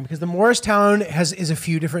you can, because the Morristown is a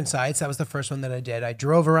few different sites. That was the first one that I did. I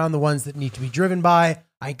drove around the ones that need to be driven by.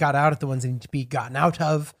 I got out at the ones that need to be gotten out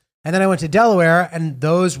of. And then I went to Delaware and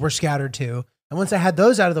those were scattered too. And once I had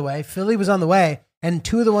those out of the way, Philly was on the way. And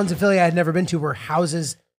 2 of the ones in Philly I had never been to were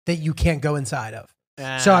houses that you can't go inside of.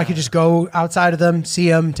 So I could just go outside of them, see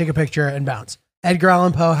them, take a picture and bounce. Edgar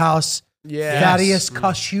Allan Poe house, Thaddeus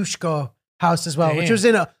Kosciuszko house as well, which was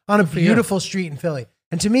on a beautiful street in Philly.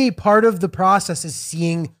 And to me, part of the process is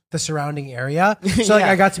seeing the surrounding area. So like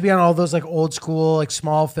I got to be on all those like old school, like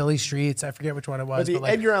small Philly streets. I forget which one it was. But the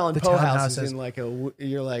like, Edgar Allan the Poe house townhouses. is in like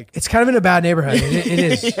you're like, It's kind of in a bad neighborhood. It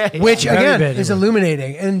is. Which Very again bad is neighborhood.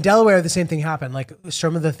 illuminating. And in Delaware, the same thing happened. Like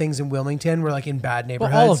some of the things in Wilmington were like in bad Well,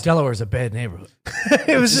 neighborhoods. all of Delaware is a bad neighborhood.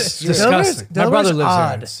 It was Disgusting. My Delaware's brother lives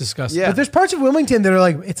odd. there. It's disgusting. Yeah. But there's parts of Wilmington that are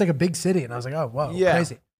like, it's like a big city. And I was like, oh, whoa, Yeah.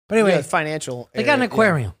 crazy. But anyway, financial. They got an area,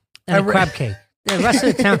 aquarium and a crab cake. The rest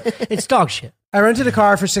of the town, it's dog shit. I rented a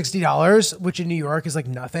car for $60, which in New York is like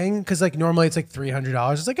nothing. Cause like normally it's like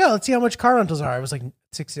 $300. It's like, oh, let's see how much car rentals are. It was like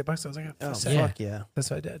 $60. I was like, Oh, sick. Yeah. fuck yeah. That's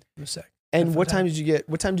what I did. It was sick. And what time did you get?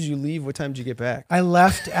 What time did you leave? What time did you get back?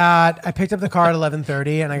 I picked up the car at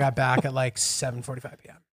 11:30 and I got back at like 7:45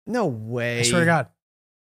 p.m. No way. I swear to God.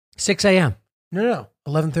 6 a.m. No.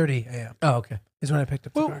 11:30 a.m. Oh, okay. is when I picked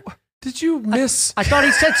up the Well, car. did you miss I thought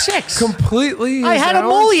he said 6. completely? I his had a hours?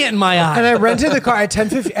 mullion in my eye. And I rented the car at 10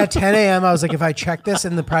 a.m. I was like, if I check this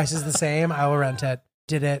and the price is the same, I will rent it.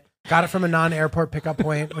 Did it. Got it from a non-airport pickup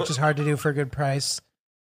point, which is hard to do for a good price.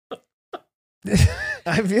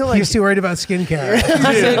 I feel He like was too worried about skincare.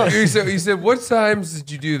 You said, what times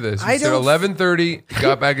did you do this? You I said don't- 11:30,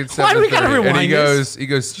 got back at 7:30. Why do we gotta and he rewind goes, did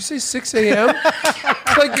you say 6 a.m.?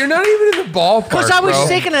 It's like, you're not even in the ballpark, Because I was bro.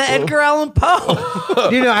 thinking of Edgar Allan Poe.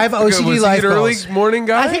 You know, I have Was OCD he life an early goals. morning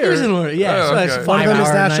guy? I think he was or- in the yeah. Oh, So that's okay. One of them is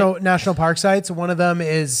 5 hour night. national park sites. One of them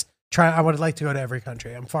is I would like to go to every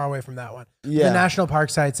country. I'm far away from that one. Yeah. The national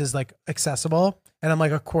park sites is like accessible. and I'm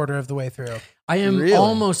like a quarter of the way through. I am Really?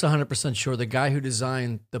 almost 100% sure the guy who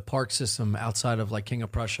designed the park system outside of like King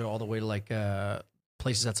of Prussia all the way to like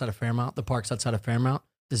places outside of Fairmount, the parks outside of Fairmount,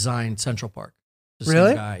 designed Central Park. The same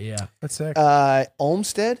Really? guy, yeah. That's sick.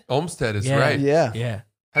 Olmsted? Olmsted is Yeah. right. Yeah. Yeah.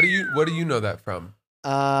 What do you know that from?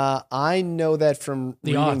 I know that from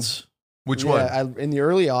The reading, odds. Which yeah, one? In the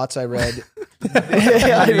early aughts, I read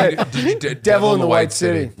Did you Devil in the White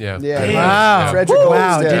City. Yeah. Yeah. Wow. Frederick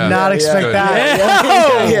Wow, Olmsted. did not Yeah, expect yeah.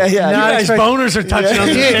 that. Yeah. You Not guys expect- boners are touching on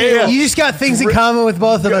the Dude, table. you just got things in common with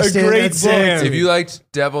both of us, dude. Great That's book. sick. If you liked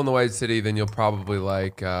Devil in the White City, then you'll probably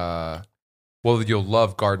like you'll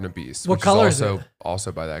love Garden of Beasts. What which color is is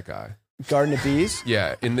also by that guy. Garden of Bees.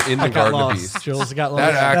 Yeah, in the I got Garden of lost. Beasts. Jules got That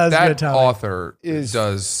lost. That was good, that Tommy. author Is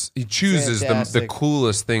chooses the fantastic.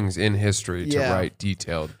 coolest things in history to Yeah. write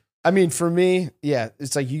detailed. I mean, for me, yeah,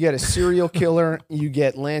 it's like you get a serial killer, you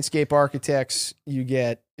get landscape architects, you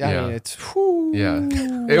get. I Yeah. mean, it's whew. Yeah, it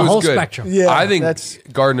The was whole good. spectrum. Yeah, I think that's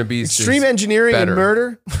Garden of Beasts extreme is engineering better. and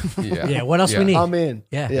murder. Yeah. Yeah, what else we need? I'm in.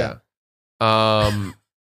 Yeah. Yeah.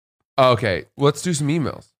 Okay, let's do some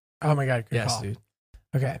emails. Oh my God. Good Yes, call. dude.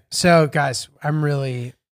 Okay. So, guys, I'm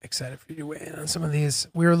really excited for you to weigh in on some of these.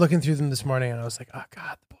 We were looking through them this morning, and I was like, oh,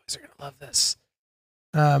 God, the boys are going to love this.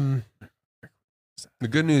 The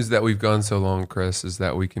good news that we've gone so long, Chris, is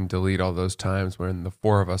that we can delete all those times when the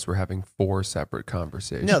four of us were having four separate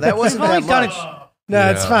conversations. No, that wasn't that much. No,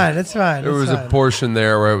 it's Yeah. fine. It's fine. There it's was a fine. portion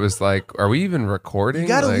there where it was like, are we even recording? You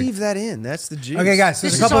got to Like, leave that in. That's the juice. Okay, guys,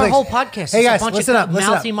 This there's is a couple our things. whole podcast. Hey, It's guys, a bunch listen of up,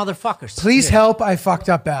 listen mouthy up. motherfuckers. Please Yeah. help. I fucked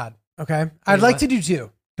up bad. Okay. I'd like what? to do two.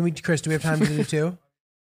 Can we, Chris, do we have time to do two?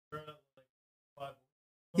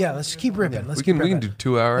 Yeah, let's keep ripping. Let's we keep can ripping. do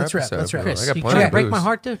 2-hour Let's wrap, episodes. let's wrap. bro. Chris, I got you plenty trying of to break my booze.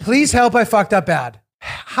 heart, dude? Please help. I fucked up bad.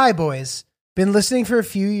 Hi, boys. Been listening for a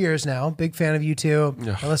few years now. Big fan of you two.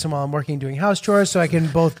 Ugh. I listen while I'm working doing house chores so I can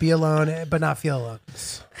both be alone but not feel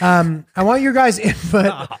alone. I want your guys'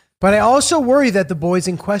 input, but I also worry that the boys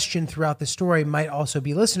in question throughout the story might also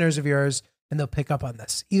be listeners of yours and they'll pick up on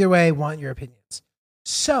this. Either way, want your opinions.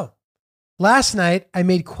 So, last night I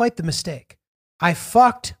made quite the mistake. I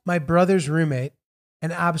fucked my brother's roommate,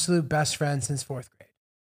 an absolute best friend since 4th grade.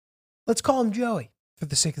 Let's call him Joey for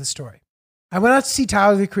the sake of the story. I went out to see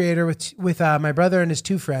Tyler, the Creator, with my brother and his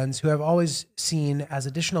two friends, who I've always seen as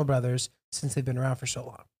additional brothers since they've been around for so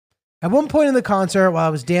long. At one point in the concert, while I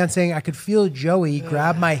was dancing, I could feel Joey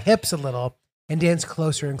grab my hips a little and dance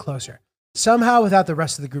closer and closer, somehow without the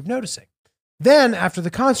rest of the group noticing. Then, after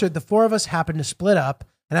the concert, the four of us happened to split up,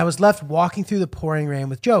 and I was left walking through the pouring rain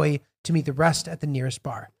with Joey to meet the rest at the nearest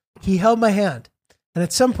bar. He held my hand, and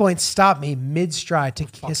at some point stopped me mid-stride to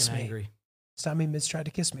kiss Fucking me. angry. Stopped me mid-stride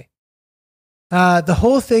to kiss me. The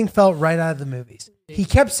whole thing felt right out of the movies. He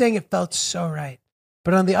kept saying it felt so right.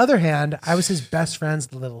 But on the other hand, I was his best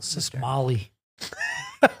friend's little sister. Molly.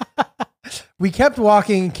 We kept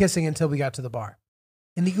walking and kissing until we got to the bar.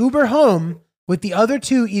 In the Uber home, with the other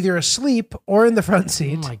two either asleep or in the front Oh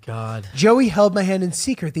seat, my God. Joey held my hand in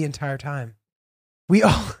secret the entire time. We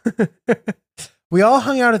all we all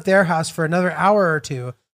hung out at their house for another hour or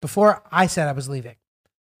two before I said I was leaving.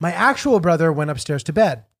 My actual brother went upstairs to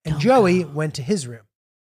bed, and Joey went to his room.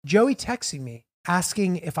 Joey texting me,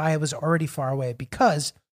 asking if I was already far away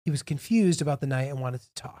because he was confused about the night and wanted to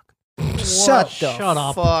talk. So, Shut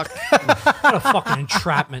up. Fuck. What a fucking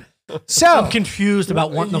entrapment. so I'm confused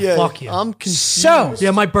about wanting to fuck you. I'm confused. So-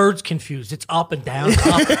 Yeah, my bird's confused. It's up and down,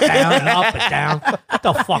 up and down, and up and down. Get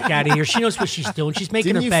the fuck out of here. She knows what she's doing. She's making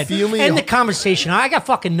Didn't her you bed. feel me? End the conversation. I got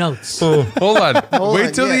fucking notes. Hold on. Wait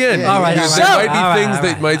on. till the Yeah, end. yeah. All right, Because all there right, might be all right, things all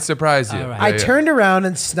that right. might surprise you. All right. I Yeah, yeah. turned around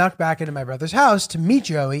and snuck back into my brother's house to meet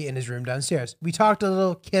Joey in his room downstairs. We talked a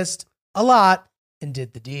little, kissed a lot, and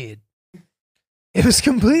did the deed. It was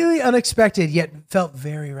completely unexpected, yet felt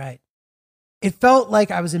very right. It felt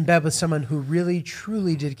like I was in bed with someone who really,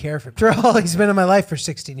 truly did care for me. After all, he's been in my life for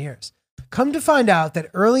 16 years. Come to find out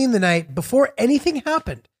that early in the night, before anything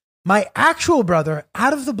happened, my actual brother,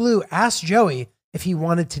 out of the blue, asked Joey if he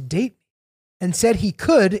wanted to date me and said he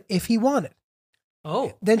could if he wanted.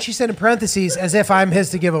 Oh. Then she said in parentheses, as if I'm his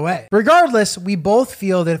to give away. Regardless, we both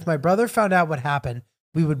feel that if my brother found out what happened,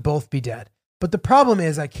 we would both be dead. But the problem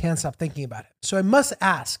is I can't stop thinking about it. So I must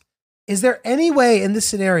ask, is there any way in this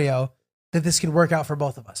scenario that this can work out for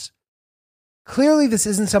both of us? Clearly, this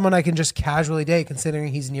isn't someone I can just casually date, considering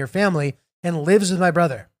he's near family and lives with my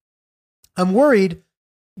brother. I'm worried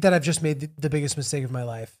that I've just made the biggest mistake of my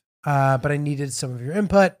life, but I needed some of your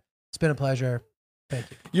input. It's been a pleasure. Thank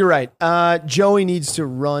you. You're right. Joey needs to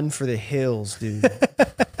run for the hills, dude.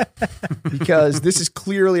 Because this is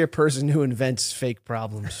clearly a person who invents fake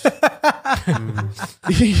problems.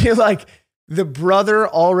 You're like, The brother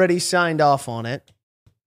already signed off on it,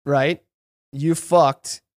 right? You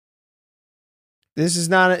fucked.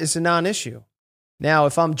 It's a non-issue. Now,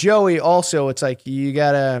 if I'm Joey, also, it's like you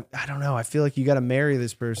gotta, I don't know, I feel like you gotta marry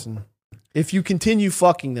this person. If you continue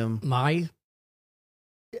fucking them.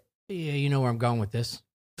 Yeah, you know where I'm going with this.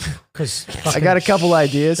 Because I got a couple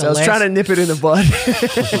ideas. I was trying to nip it in the bud.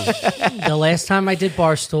 The last time I did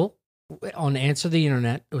Barstool on Answer the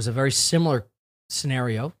Internet, it was a very similar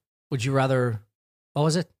scenario. Would you rather, what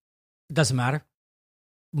was it? It doesn't matter.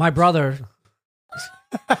 My brother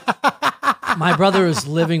is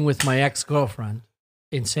living with my ex-girlfriend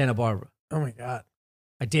in Santa Barbara. Oh my God.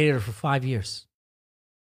 I dated her for 5 years.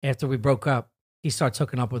 After we broke up, he started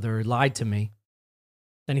hooking up with her. He lied to me.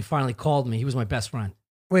 Then he finally called me. He was my best friend.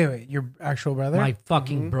 Wait, your actual brother? My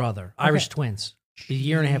fucking brother. Okay. Irish twins. A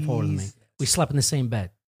year and a half older than me. We slept in the same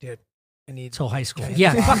bed. Dude, I need till high school. Okay.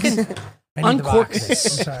 Yeah, fucking I need uncork the box.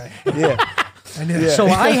 this. I'm sorry. Yeah. I knew. Yeah. So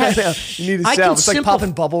I had. You need a I sound. can It's like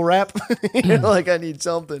popping bubble wrap. You're like, I need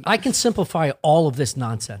something. I can simplify all of this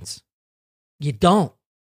nonsense. You don't.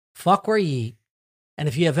 Fuck where you eat. And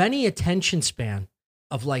if you have any attention span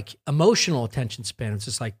of like emotional attention span, it's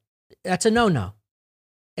just like, that's a no-no.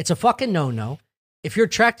 It's a fucking no-no. If you're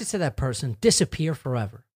attracted to that person, disappear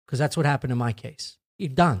forever. Because that's what happened in my case. You're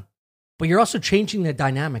done. But you're also changing the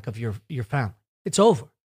dynamic of your family. It's over.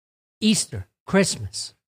 Easter,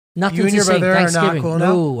 Christmas. Nothing's You and your the same. brother are not Thanksgiving. cool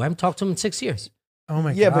now? No, I haven't talked to him in 6 years. Oh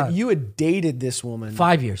my Yeah, God. but you had dated this woman.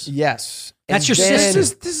 5 years. Yes. That's And your then-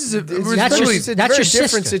 sister. This is a That's really, your- It's a that's very your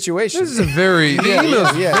different sister. situation. this is a very the Yeah,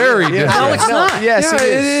 email's yeah, very yeah. different. No, it's not. Yes, yeah, it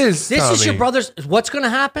is. it is. This is your Tommy. brother's. What's going to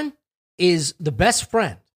happen is the best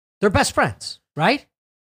friend. They're best friends, right?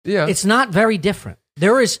 Yeah, It's not very different.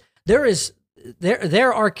 There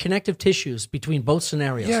are connective tissues between both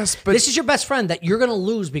scenarios. Yes, but- this is your best friend that you're going to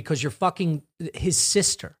lose because you're fucking his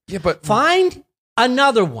sister. yeah, but Find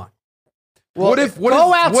another one. what if go what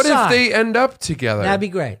if outside. they end up together? That'd be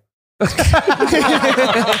great.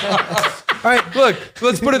 All right, look,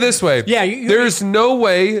 let's put it this way. Yeah, there's no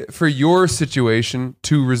way for your situation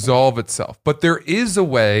to resolve itself, but there is a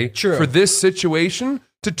way True. for this situation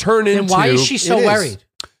to turn Then into why is she so It is. worried?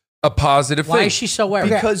 a positive Why thing. is she so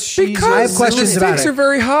worried? Because she's I have questions the about stakes it. are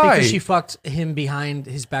very high. Because she fucked him behind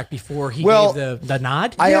his back before he Well, gave the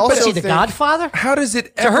nod. I But also is he the think- Godfather? How does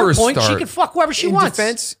it To ever her point, start? she can fuck whoever she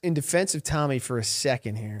wants. in defense of Tommy for a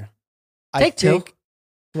second here. Take two.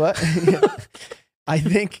 What? I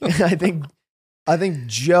think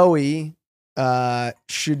Joey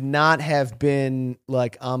should not have been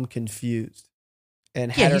like, I'm confused,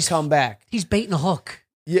 and Yeah, had her he's- come back. He's baiting a hook.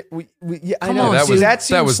 Yeah, I Come know. on, that See, was that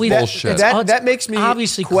that was seems- bullshit. That makes me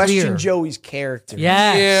obviously question clear. Joey's character.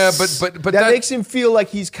 Yes. Yeah, but that makes him feel like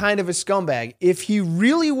he's kind of a scumbag. If he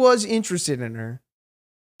really was interested in her,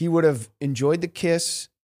 he would have enjoyed the kiss.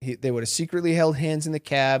 They would have secretly held hands in the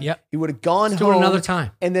cab. Yep. He would have gone Let's do it home another time.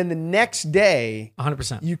 and then the next day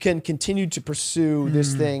 100%. you can continue to pursue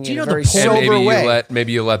this thing Do you in know a the very point- and sober way.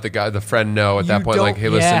 maybe you let the friend know at that You point, like, don't- hey,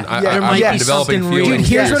 listen, Yeah, I, there I'm might be developing something real. feelings.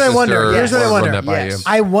 Dude, here's for what I your wonder. sister. Here's what I I'll run wonder. that by Yes. you.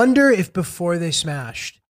 I wonder if before they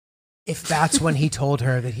smashed, if that's when he told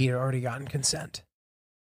her that he had already gotten consent.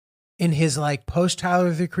 In his like post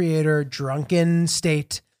Tyler the Creator drunken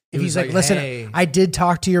state. If He he's was like, like, listen, hey. I did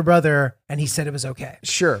talk to your brother and he said it was okay.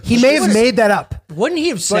 Sure. He may have made that up. Wouldn't he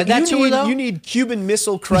have But said that to her, though? you need Cuban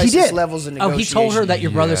Missile Crisis did. levels of Oh, negotiation. he told her that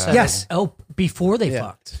your brother said Yes. it. Oh, before they Yeah.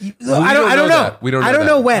 fucked. I we don't don't know know. that. We don't know I don't that.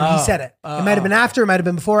 know when Oh. he said it. It might have been after, it might have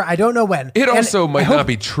been before. I don't know when. It And also I might hope- not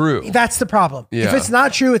be true. That's the problem. If Yeah. it's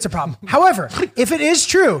not true, it's a problem. However, if it is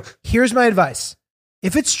true, here's my advice.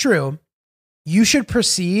 If it's true, you should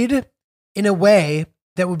proceed in a way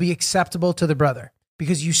that would be acceptable to the brother.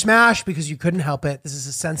 Because you smashed, because you couldn't help it. This is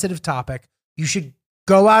a sensitive topic. You should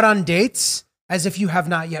go out on dates as if you have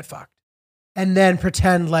not yet fucked. And then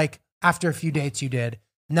pretend like after a few dates you did.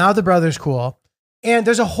 Now the brother's cool. And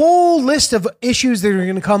there's a whole list of issues that are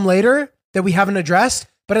going to come later that we haven't addressed.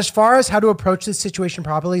 But as far as how to approach this situation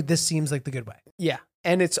properly, this seems like the good way. Yeah.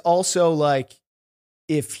 And it's also like,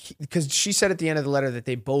 because she said at the end of the letter that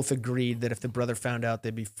they both agreed that if the brother found out,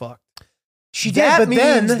 they'd be fucked. She That did, but means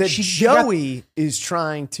then that she Joey is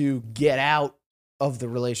trying to get out of the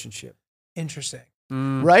relationship, Interesting.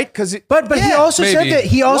 right? Because But he also said maybe.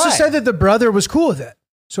 that Why? said that the brother was cool with it.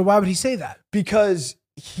 So why would he say that? because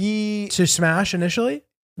he To smash initially?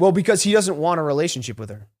 because he doesn't want a relationship with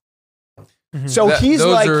her. So That- he's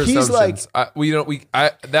those like are I assumptions.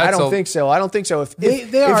 That's don't think so. I don't think so. If They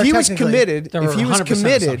are if he was technically. committed, There if were he was 100%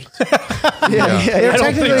 committed, assumptions. yeah, They're I don't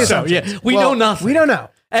technically think so. assumptions. Yeah, we Well, know nothing. We don't know.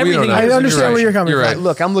 Everything. know. I You're understand right. where you're coming You're from. right.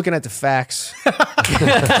 Look, I'm looking at the facts.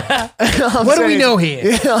 What do we know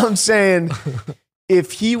here? Yeah, I'm saying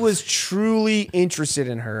if he was truly interested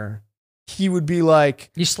in her, he would be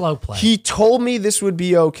like, You slow play. he told me this would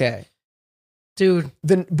be okay. Dude,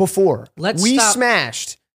 Then before Let's we stop.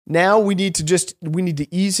 smashed. Now we need to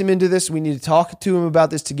ease him into this. We need to talk to him about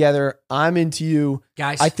this together. I'm into you.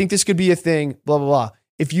 guys. I think this could be a thing, blah, blah, blah.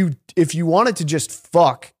 If you wanted to just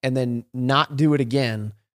fuck and then not do it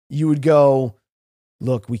again, you would go,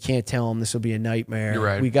 look, we can't tell him, this will be a nightmare. You're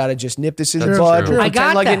right. We got to just nip this in That's the bud. true. We'll I pretend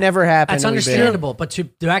got like that. it never happened. That's and we bail. understandable. But to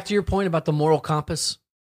back to your point about the moral compass,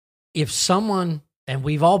 if someone, and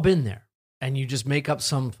we've all been there, and you just make up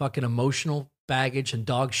some fucking emotional baggage and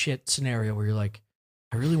dog shit scenario where you're like,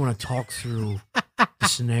 I really want to talk through the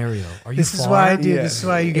scenario. Are you This is far? why, dude. This is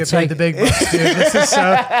why you get It's paid like- the big bucks, dude. This is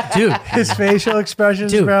so, Dude, his facial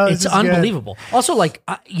expressions, dude, bro. it's this is good. unbelievable. Also, like,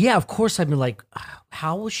 yeah, of course, I've been like,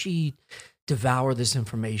 how will she devour this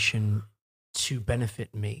information to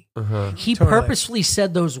benefit me? Uh-huh. He Totally. purposefully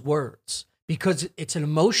said those words because it's an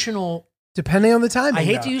emotional. Depending on the time. I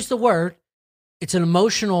hate to use the word. It's an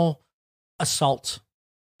emotional assault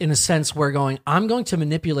in a sense where I'm going to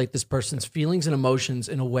manipulate this person's feelings and emotions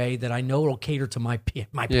in a way that I know it'll cater to my Yeah,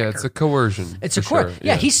 pecker. it's a coercion. It's for a court. sure.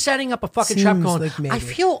 Yeah, he's setting up a fucking trap Seems going, like maybe. I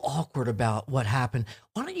feel awkward about what happened.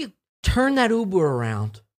 Why don't you turn that Uber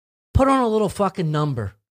around, put on a little fucking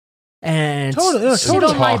number, and Totally, no, sit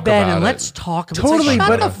totally. on my Talk bed about and it. let's talk. It's Totally, like,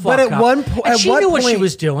 shut the but fuck at up. one point, And she knew what she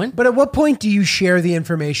was doing. But at what point do you share the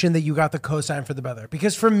information that you got the cosign for the brother?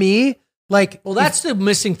 Because for me, like, Well, that's the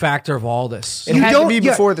missing factor of all this. It had to be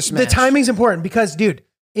before the smash. The timing's important because, dude,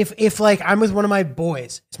 if like I'm with one of my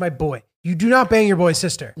boys, it's my boy. You do not bang your boy's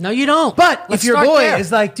sister. No, you don't. But Let's if your start boy there.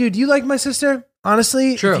 is like, dude, you like my sister?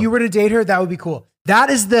 Honestly, True. if you were to date her, that would be cool. That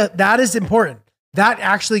is important. That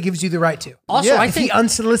actually gives you the right to. Also, I if think he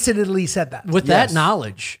unsolicitedly said that. with Yes. that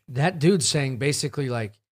knowledge, that dude's saying basically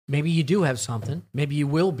like, maybe you do have something. Maybe you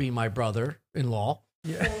will be my brother-in-law.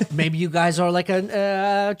 Maybe you guys are like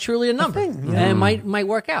a truly a number, and it might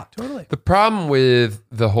work out. Totally. The problem with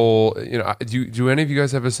the whole, do any of you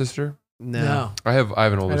guys have a sister? No. I have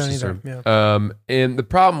an older I don't sister. either, And the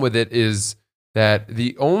problem with it is that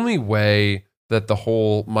the only way that the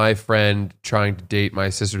whole my friend trying to date my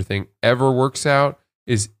sister thing ever works out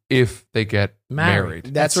is if they get married.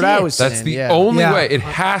 That's what I it. was saying. That's the yeah. only Yeah. way. It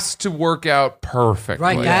has to work out perfectly.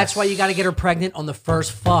 Right, that's why you got to get her pregnant on the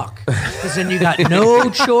first fuck, because then you got no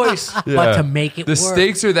choice but Yeah. to make it The work.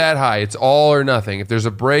 stakes are that high. It's all or nothing. If there's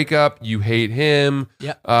a breakup, you hate him.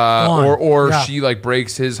 Yep. Or Yeah. she like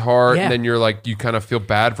breaks his heart, Yeah. and then you're like, you kind of feel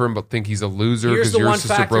bad for him, but think he's a loser Here's because the your one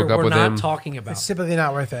sister factor broke up we're with not him. talking about: It's typically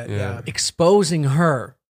not worth it. Yeah. Yeah. exposing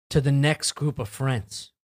her to the next group of friends.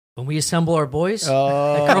 When we assemble our boys,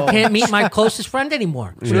 Oh. that girl can't meet my closest friend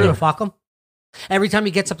anymore. So Yeah. you're gonna fuck him. Every time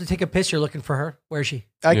he gets up to take a piss, you're looking for her. Where is she?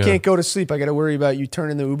 I Yeah. can't go to sleep. I got to worry about you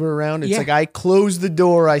turning the Uber around. It's Yeah. like I closed the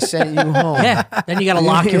door. I sent you home. Yeah. Then you got to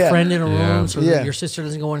lock your Yeah. friend in a Yeah. room so Yeah. that your sister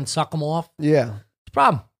doesn't go in and suck him off. Yeah. It's a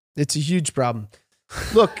problem. It's a huge problem.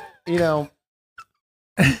 Look,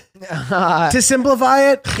 To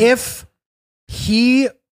simplify it, if he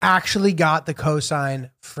actually got the cosign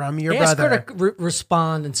from your Ask brother, her to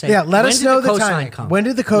respond and say, yeah, let when us did know the cosign timing. come? When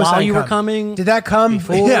did the cosign While you come? were coming? Did that come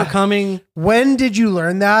Before you were coming? When did you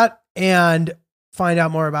learn that and find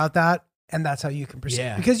out more about that? And that's how you can proceed.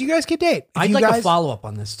 Yeah. Because you guys could date. If I'd you like a guys- follow up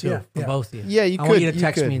on this too, Yeah, for yeah. both of you. Yeah, you I want could, you to you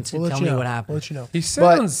text could. me and We'll let tell you me know. what We'll happened. let you know.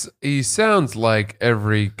 He sounds like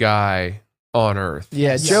every guy on earth. yeah,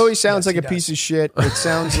 Yes. Joey sounds Yes, like he a does. piece of shit. It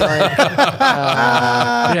sounds like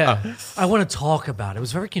Yeah, I want to talk about it. It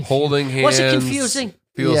was very confusing. Holding hands. Was it confusing?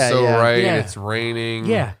 Feels Yeah, so yeah. right. Yeah. It's raining.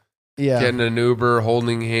 Yeah, yeah. Getting an Uber,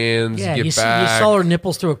 holding hands. yeah. Get You back. saw her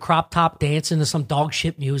nipples through a crop top dancing to some dog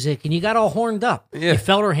shit music, and you got all horned up. Yeah. You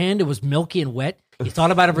felt her hand; it was milky and wet. You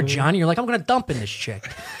thought about her vagina. You're like, I'm gonna dump in this chick.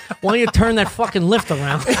 Why don't you turn that fucking lift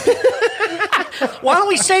around? Why don't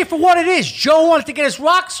we say it for what it is? Joe wanted to get his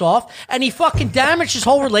rocks off, and he fucking damaged his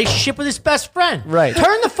whole relationship with his best friend. Right.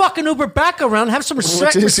 Turn the fucking Uber back around. Have some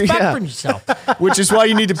respect, Which is- respect yeah. for yourself. Which is why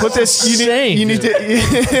you need to put this. Insane, You need dude.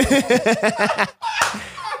 to.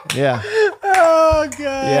 Yeah, Oh, God.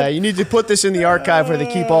 yeah. You need to put this in the archive where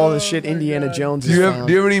they keep all the shit Indiana Jones. Do you have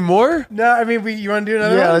any more? No, I mean, you want to do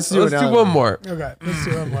another Yeah, one? let's do Let's do another one more. Okay, let's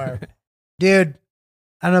do one more. Dude,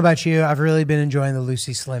 I don't know about you. I've really been enjoying the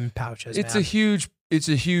Lucy Slim pouches. It's man.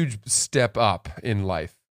 a huge step up in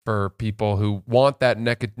life for people who want that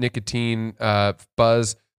nicotine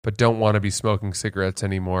buzz, but don't want to be smoking cigarettes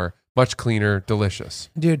anymore. much cleaner, delicious.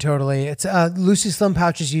 Dude, totally. It's Lucy Slim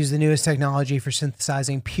pouches use the newest technology for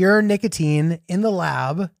synthesizing pure nicotine in the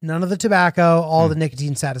lab. None of the tobacco, all the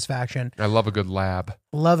nicotine satisfaction. I love a good lab.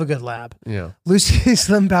 Love a good lab. Yeah. Lucy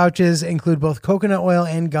Slim pouches include both coconut oil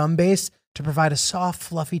and gum base to provide a soft,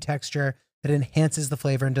 fluffy texture that enhances the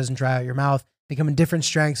flavor and doesn't dry out your mouth. They come in different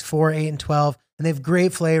strengths, 4, 8, and 12, and they have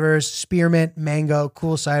great flavors: spearmint, mango,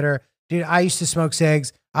 cool cider. Dude, I used to smoke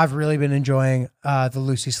cigs. I've really been enjoying the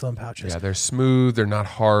Lucy Slim pouches. Yeah, they're smooth. They're not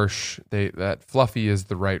harsh. That fluffy is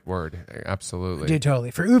the right word. Absolutely. Dude,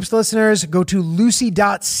 totally. For Oops listeners, go to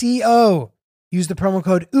lucy.co. Use the promo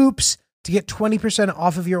code OOPS to get 20%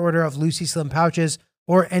 off of your order of Lucy Slim pouches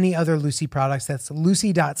or any other Lucy products. That's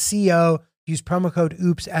lucy.co. Use promo code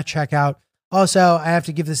OOPS at checkout. Also, I have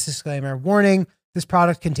to give this disclaimer. Warning, this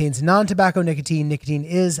product contains non-tobacco nicotine. Nicotine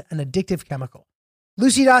is an addictive chemical.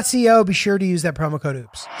 Lucy.co, be sure to use that promo code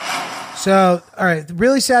OOPS. So, all right,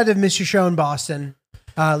 really sad to have missed your show in Boston.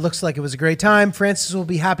 Looks like it was a great time. Francis will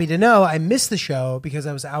be happy to know I missed the show because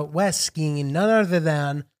I was out west skiing in none other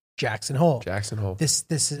than Jackson Hole. Jackson Hole. This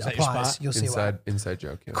applies. You'll see why. Inside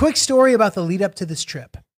joke. Yeah. Quick story about the lead up to this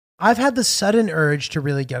trip. I've had the sudden urge to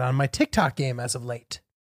really get on my TikTok game as of late.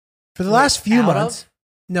 For the last few months.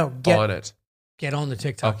 No, get on it. Get on the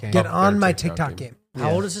TikTok game. Get on my TikTok game.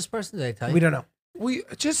 How old is this person? Did they tell you? We don't know. We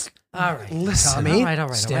just all right. Listen. Tommy, All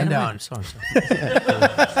right. stand down. Sorry.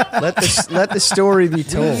 Let the story be we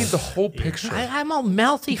told. need the whole picture. I'm all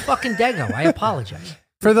mouthy fucking Dego. I apologize.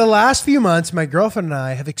 For the last few months, my girlfriend and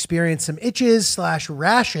I have experienced some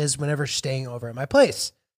itches/rashes whenever staying over at my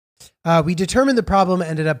place. We determined the problem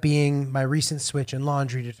ended up being my recent switch in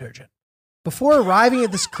laundry detergent. Before arriving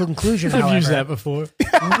at this conclusion, I've however, used that before.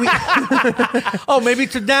 Maybe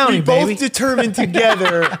it's a Downy, Both baby. determined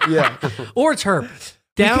together. Yeah. Or it's Herb.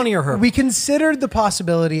 Downy or Herb. we considered the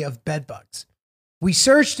possibility of bed bugs. We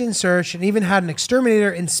searched and searched and even had an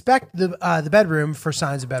exterminator inspect the bedroom for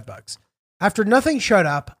signs of bed bugs. After nothing showed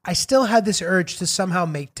up, I still had this urge to somehow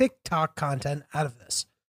make TikTok content out of this.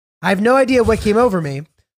 I have no idea what came over me,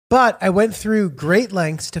 but I went through great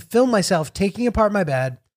lengths to film myself taking apart my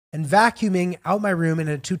bed and vacuuming out my room in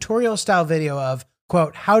a tutorial style video of,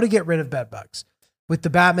 quote, how to get rid of bed bugs, with the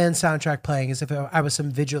Batman soundtrack playing as if I was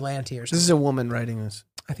some vigilante or something. This is a woman writing this.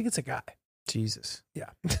 I think it's a guy. Jesus. Yeah.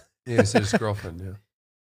 Yeah, it's his girlfriend. Yeah.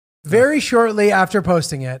 Very shortly after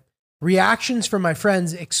posting it, reactions from my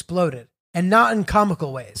friends exploded, and not in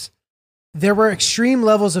comical ways. There were extreme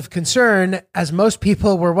levels of concern, as most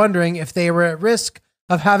people were wondering if they were at risk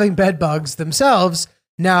of having bed bugs themselves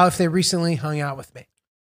now if they recently hung out with me.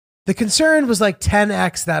 The concern was like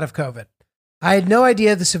 10x that of COVID. I had no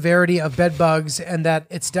idea the severity of bed bugs and that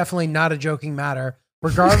it's definitely not a joking matter,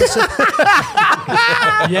 regardless of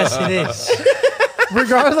Yes, it is.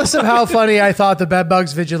 regardless of how funny I thought the bed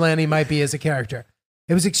bugs vigilante might be as a character.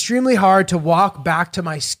 It was extremely hard to walk back to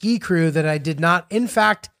my ski crew that I did not, in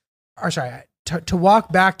fact, to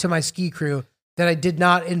walk back to my ski crew that I did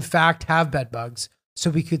not, in fact, have bed bugs, so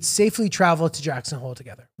we could safely travel to Jackson Hole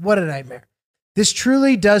together. What a nightmare. This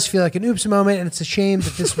truly does feel like an oops moment, and it's a shame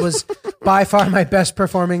that this was by far my best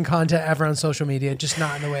performing content ever on social media, just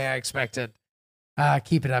not in the way I expected.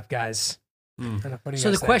 Keep it up, guys. What do you So guys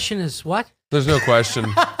the think? question is what? There's no question.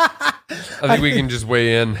 I think we can just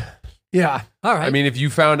weigh in. Yeah. All right. I mean, if you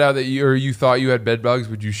found out that you thought you had bed bugs,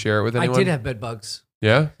 would you share it with I anyone? did have bed bugs.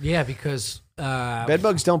 Yeah? Yeah, because Bed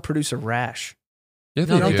bugs don't produce a rash. Yeah,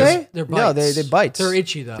 no, Don't do. they? They're bites. No, they bites. They're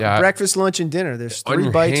itchy though. Yeah. Breakfast, lunch, and dinner. There's On 3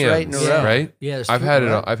 your bites hands, right in a Yeah. row. right? Yeah, there's I've three- had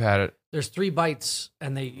it. I've had it. There's 3 bites,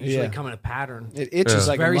 and they usually Yeah. come in a pattern. It itches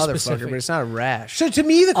Yeah. like Very a motherfucker, specific. but it's not a rash. So to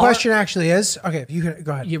me, the question actually is, okay, you can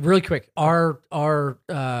go ahead. Yeah, really quick. Our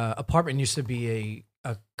apartment used to be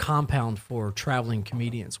a compound for traveling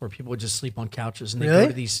comedians where people would just sleep on couches and they Really? go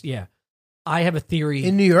to these. Yeah, I have a theory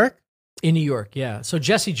In New York? in New York. Yeah, so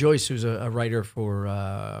Jesse Joyce, who's a writer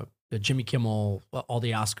for Jimmy Kimmel, all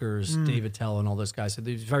the Oscars, Dave Attell, and all those guys. So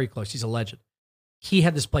he's very close. He's a legend. He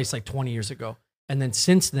had this place like 20 years ago, and then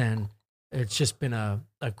since then, it's just been a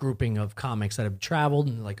grouping of comics that have traveled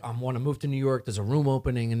and like I want to move to New York. There's a room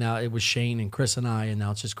opening, and now it was Shane and Chris and I, and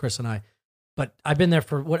now it's just Chris and I. But I've been there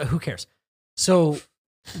for what? Who cares? So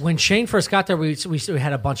when Shane first got there, we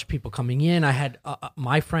had a bunch of people coming in. I had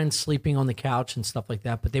my friends sleeping on the couch and stuff like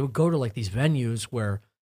that. But they would go to like these venues where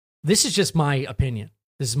this is just my opinion.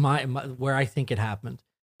 This is my where I think it happened.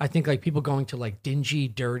 I think like people going to like dingy,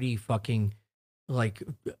 dirty, fucking like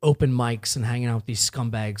open mics and hanging out with these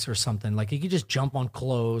scumbags or something. Like you could just jump on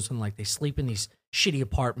clothes and like they sleep in these shitty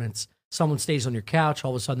apartments. Someone stays on your couch.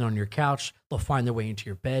 All of a sudden, they're on your couch. They'll find their way into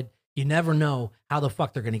your bed. You never know how the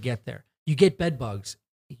fuck they're going to get there. You get bed bugs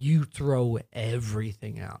you throw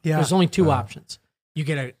everything out. Yeah. There's only two options. You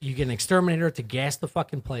get an exterminator to gas the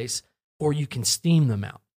fucking place, or you can steam them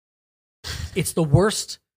out. It's the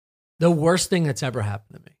worst thing that's ever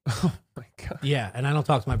happened to me. Oh my God. Yeah, and I don't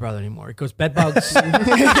talk to my brother anymore. It goes bed bugs.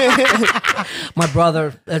 My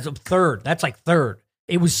brother, that's a third. That's like third.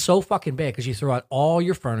 It was so fucking bad because you throw out all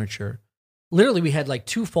your furniture. Literally, we had like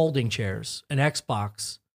 2 folding chairs, an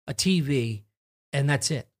Xbox, a TV, and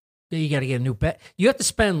that's it. You got to get a new bed. You have to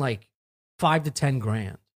spend like $5 to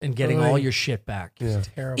 $10,000 in getting all your shit back. Yeah.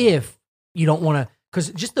 Terrible. If you don't want to, because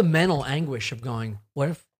just the mental anguish of going, what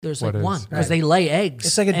if there's like What is? one? Because Right. they lay eggs.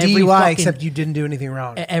 It's like a every DUI, fucking- except you didn't do anything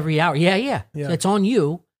wrong. every hour. Yeah. Yeah. So it's on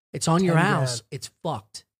you. It's on your 10 house. grand. It's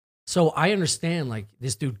fucked. So I understand like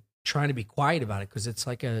this dude trying to be quiet about it because it's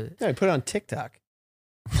like a. Yeah, I put it on TikTok.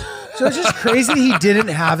 So it's just crazy he didn't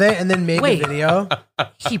have it and then made Wait. the video.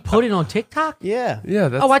 He put it on TikTok. Yeah. Yeah.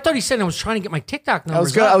 That's, Oh, I thought he said I was trying to get my TikTok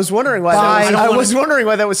numbers. I up. was wondering why. Bye. I was wondering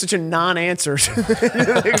why that was such a non-answer to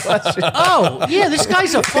the question. Oh yeah, this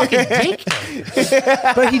guy's a fucking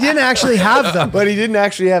dickhead. But he didn't actually have them, But he didn't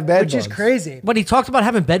actually have bed which bugs. is crazy. But he talked about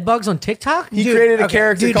having bed bugs on TikTok. He Dude, created a okay,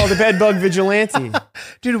 character dude. called the Bed Bug Vigilante.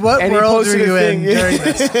 Dude, what And he world are posted a you in thing. during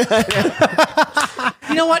this?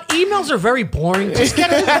 You know what? Emails are very boring. Just get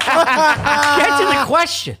to the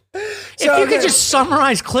question. If you could just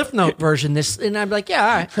summarize Cliff Note version this, and I'm like, yeah,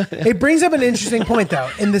 all right. It brings up an interesting point, though,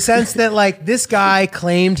 in the sense that, like, this guy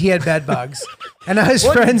claimed he had bed bugs, and now his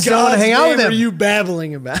friends don't want to hang out with What him. are you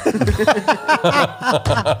babbling about?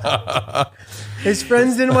 His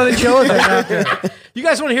friends didn't want to chill with him after. You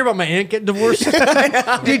guys want to hear about my aunt getting divorced?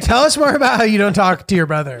 Dude, tell us more about how you don't talk to your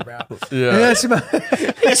brother, bro. yeah. And that's about-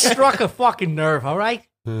 It struck a fucking nerve. All right.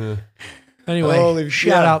 Anyway, Holy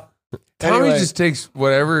shit. shout out. Tommy Anyway. just takes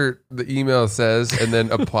whatever the email says and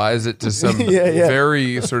then applies it to some Yeah.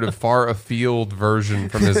 very sort of far afield version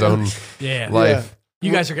from his own Yeah. life.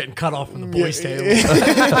 You guys are getting cut off from the boys' table.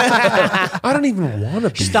 I don't even want to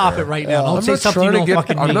be Stop there. it right now. Don't I'm say not something trying you to don't get.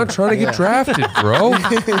 fucking I'm mean. not trying to get drafted, bro.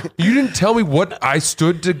 You didn't tell me what I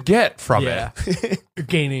stood to get from Yeah. it. You're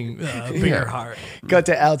gaining bigger heart. Got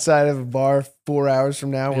to outside of a bar 4 hours from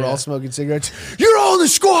now. We're Yeah. all smoking cigarettes. You're on the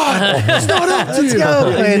squad. It's not up to Let's you.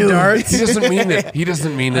 go playing darts. He doesn't mean it. He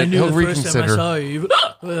doesn't mean I it. knew He'll the first time I reconsider. saw you.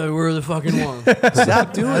 We're the fucking one.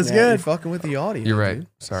 Stop doing That's that. good. You're fucking with the audience. You're right.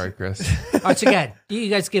 Sorry, Chris. All right, so again, you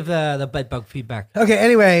guys give the bed bug feedback. Okay,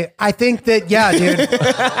 anyway, I think that, yeah, dude,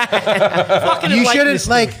 Fucking you enlighten shouldn't, this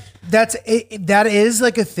like, dude. that is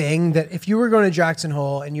like a thing that if you were going to Jackson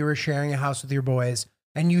Hole and you were sharing a house with your boys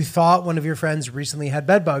and you thought one of your friends recently had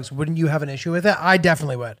bed bugs, wouldn't you have an issue with it? I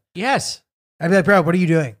definitely would. Yes. I'd be like, bro, what are you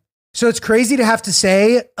doing? So it's crazy to have to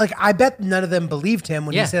say, like, I bet none of them believed him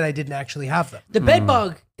when Yeah. he said I didn't actually have them. The bed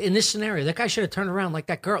bug in this scenario, that guy should have turned around like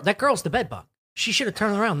that girl. That girl's the bed bug. She should have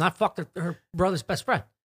turned around, not fucked her brother's best friend.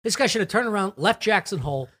 This guy should have turned around, left Jackson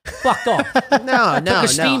Hole, fucked off. No, Took a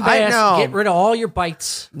steam bath, get rid of all your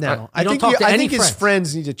bites. No, You don't talk to I any think his friends.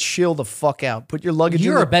 friends need to chill the fuck out. Put your luggage.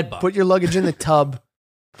 You're in a bed bug. Put your luggage in the tub.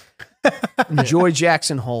 Enjoy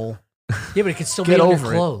Jackson Hole. Yeah, but it could still Get be on your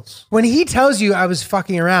over it. clothes. When he tells you I was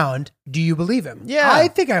fucking around, do you believe him? Yeah. I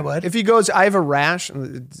think I would. If he goes, I have a rash.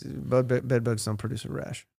 Bed bugs don't produce a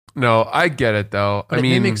rash. No, I get it though. But I it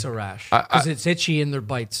mean, mimics a rash I- because it's itchy and their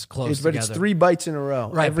bites close But together. it's 3 bites in a row.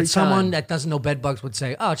 right, Every but someone time. that doesn't know bed bugs would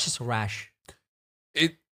say, "Oh, it's just a rash."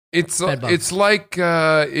 it's Bed bugs. it's like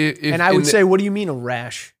if And I in would the- say, what do you mean a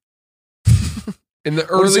rash? in the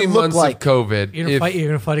what does early it look months like? of COVID, You're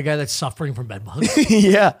gonna fight a guy that's suffering from bed bugs.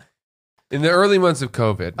 Yeah. in the early months of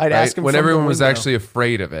COVID, I'd ask him when from everyone the was window. actually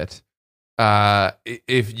afraid of it,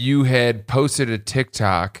 if you had posted a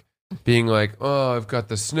TikTok being like, "Oh, I've got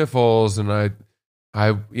the sniffles and I've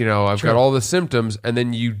Sure. got all the symptoms," and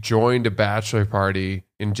then you joined a bachelor party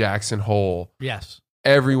in Jackson Hole, Yes,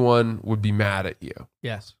 everyone would be mad at you,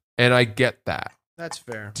 yes. and I get that. That's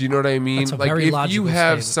fair. Do you know what I mean? That's a Like, very if you logical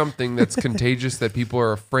have statement. something that's contagious that people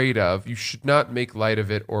are afraid of, you should not make light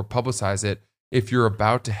of it or publicize it if you're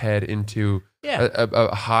about to head into Yeah,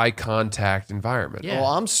 a high contact environment. Yeah.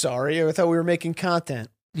 Well, I'm sorry. I thought we were making content.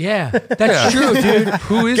 yeah. That's Yeah. true, dude.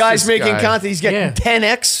 Who is Guy's this making guy? content. He's getting Yeah.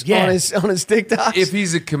 10x Yeah. on his TikToks. If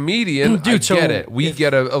he's a comedian, Dude, I so get it. We if-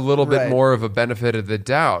 get a little bit Right. more of a benefit of the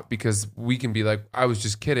doubt because we can be like, I was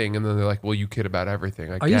just kidding. And then they're like, well, you kid about everything.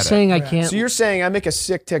 I Are get you it. saying I can't? So you're saying I make a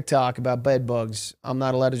sick TikTok about bed bugs. I'm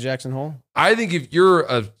not allowed to Jackson Hole? I think if you're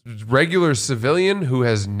a regular civilian who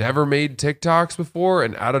has never made TikToks before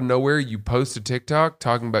and out of nowhere you post a TikTok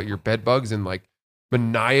talking about your bed bugs and like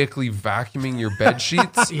maniacally vacuuming your bed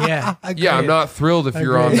sheets. yeah. Yeah, I'm not thrilled if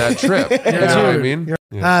you're on Agreed. that trip. You know what I mean?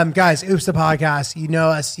 Yeah. Guys, Oops the podcast. You know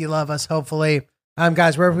us, you love us, hopefully.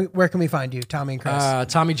 Guys, where can we find you, Tommy and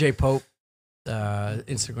Chris? Tommy J Pope,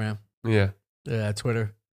 Instagram,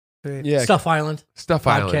 Twitter, Yeah. Stuff Island. Stuff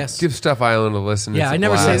Island. Podcast. Give Stuff Island a listen. Yeah, It's a I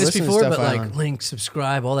never blast. say this Listen to before, Stuff but Island. like link,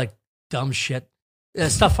 subscribe, all that dumb shit.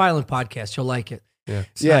 Stuff Island podcast. You'll like it. Yeah.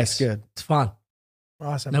 It's Yeah, nice. it's good. It's fun.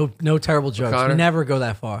 Awesome. No terrible jokes. Connor? We never go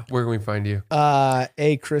that far. Where can we find you?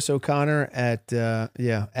 A Chris O'Connor at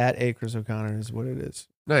A Chris O'Connor is what it is.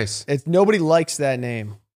 Nice. Nobody likes that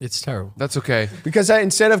name It's terrible. That's okay. because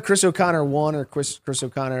instead of Chris O'Connor 1 or Chris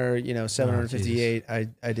O'Connor 758,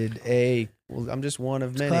 I did A. Well, I'm just one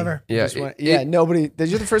of many. clever. Yeah, Nobody.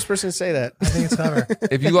 You're the first person to say that. I think it's clever.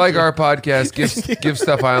 If you like our podcast, give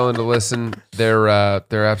Stuff Island a listen. They're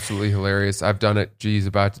absolutely hilarious. I've done it. G's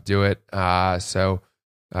about to do it. So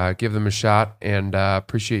give them a shot, and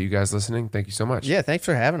appreciate you guys listening. Thank you so much. Yeah, thanks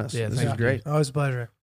for having us. Yeah, this thank is you. great. Always a pleasure.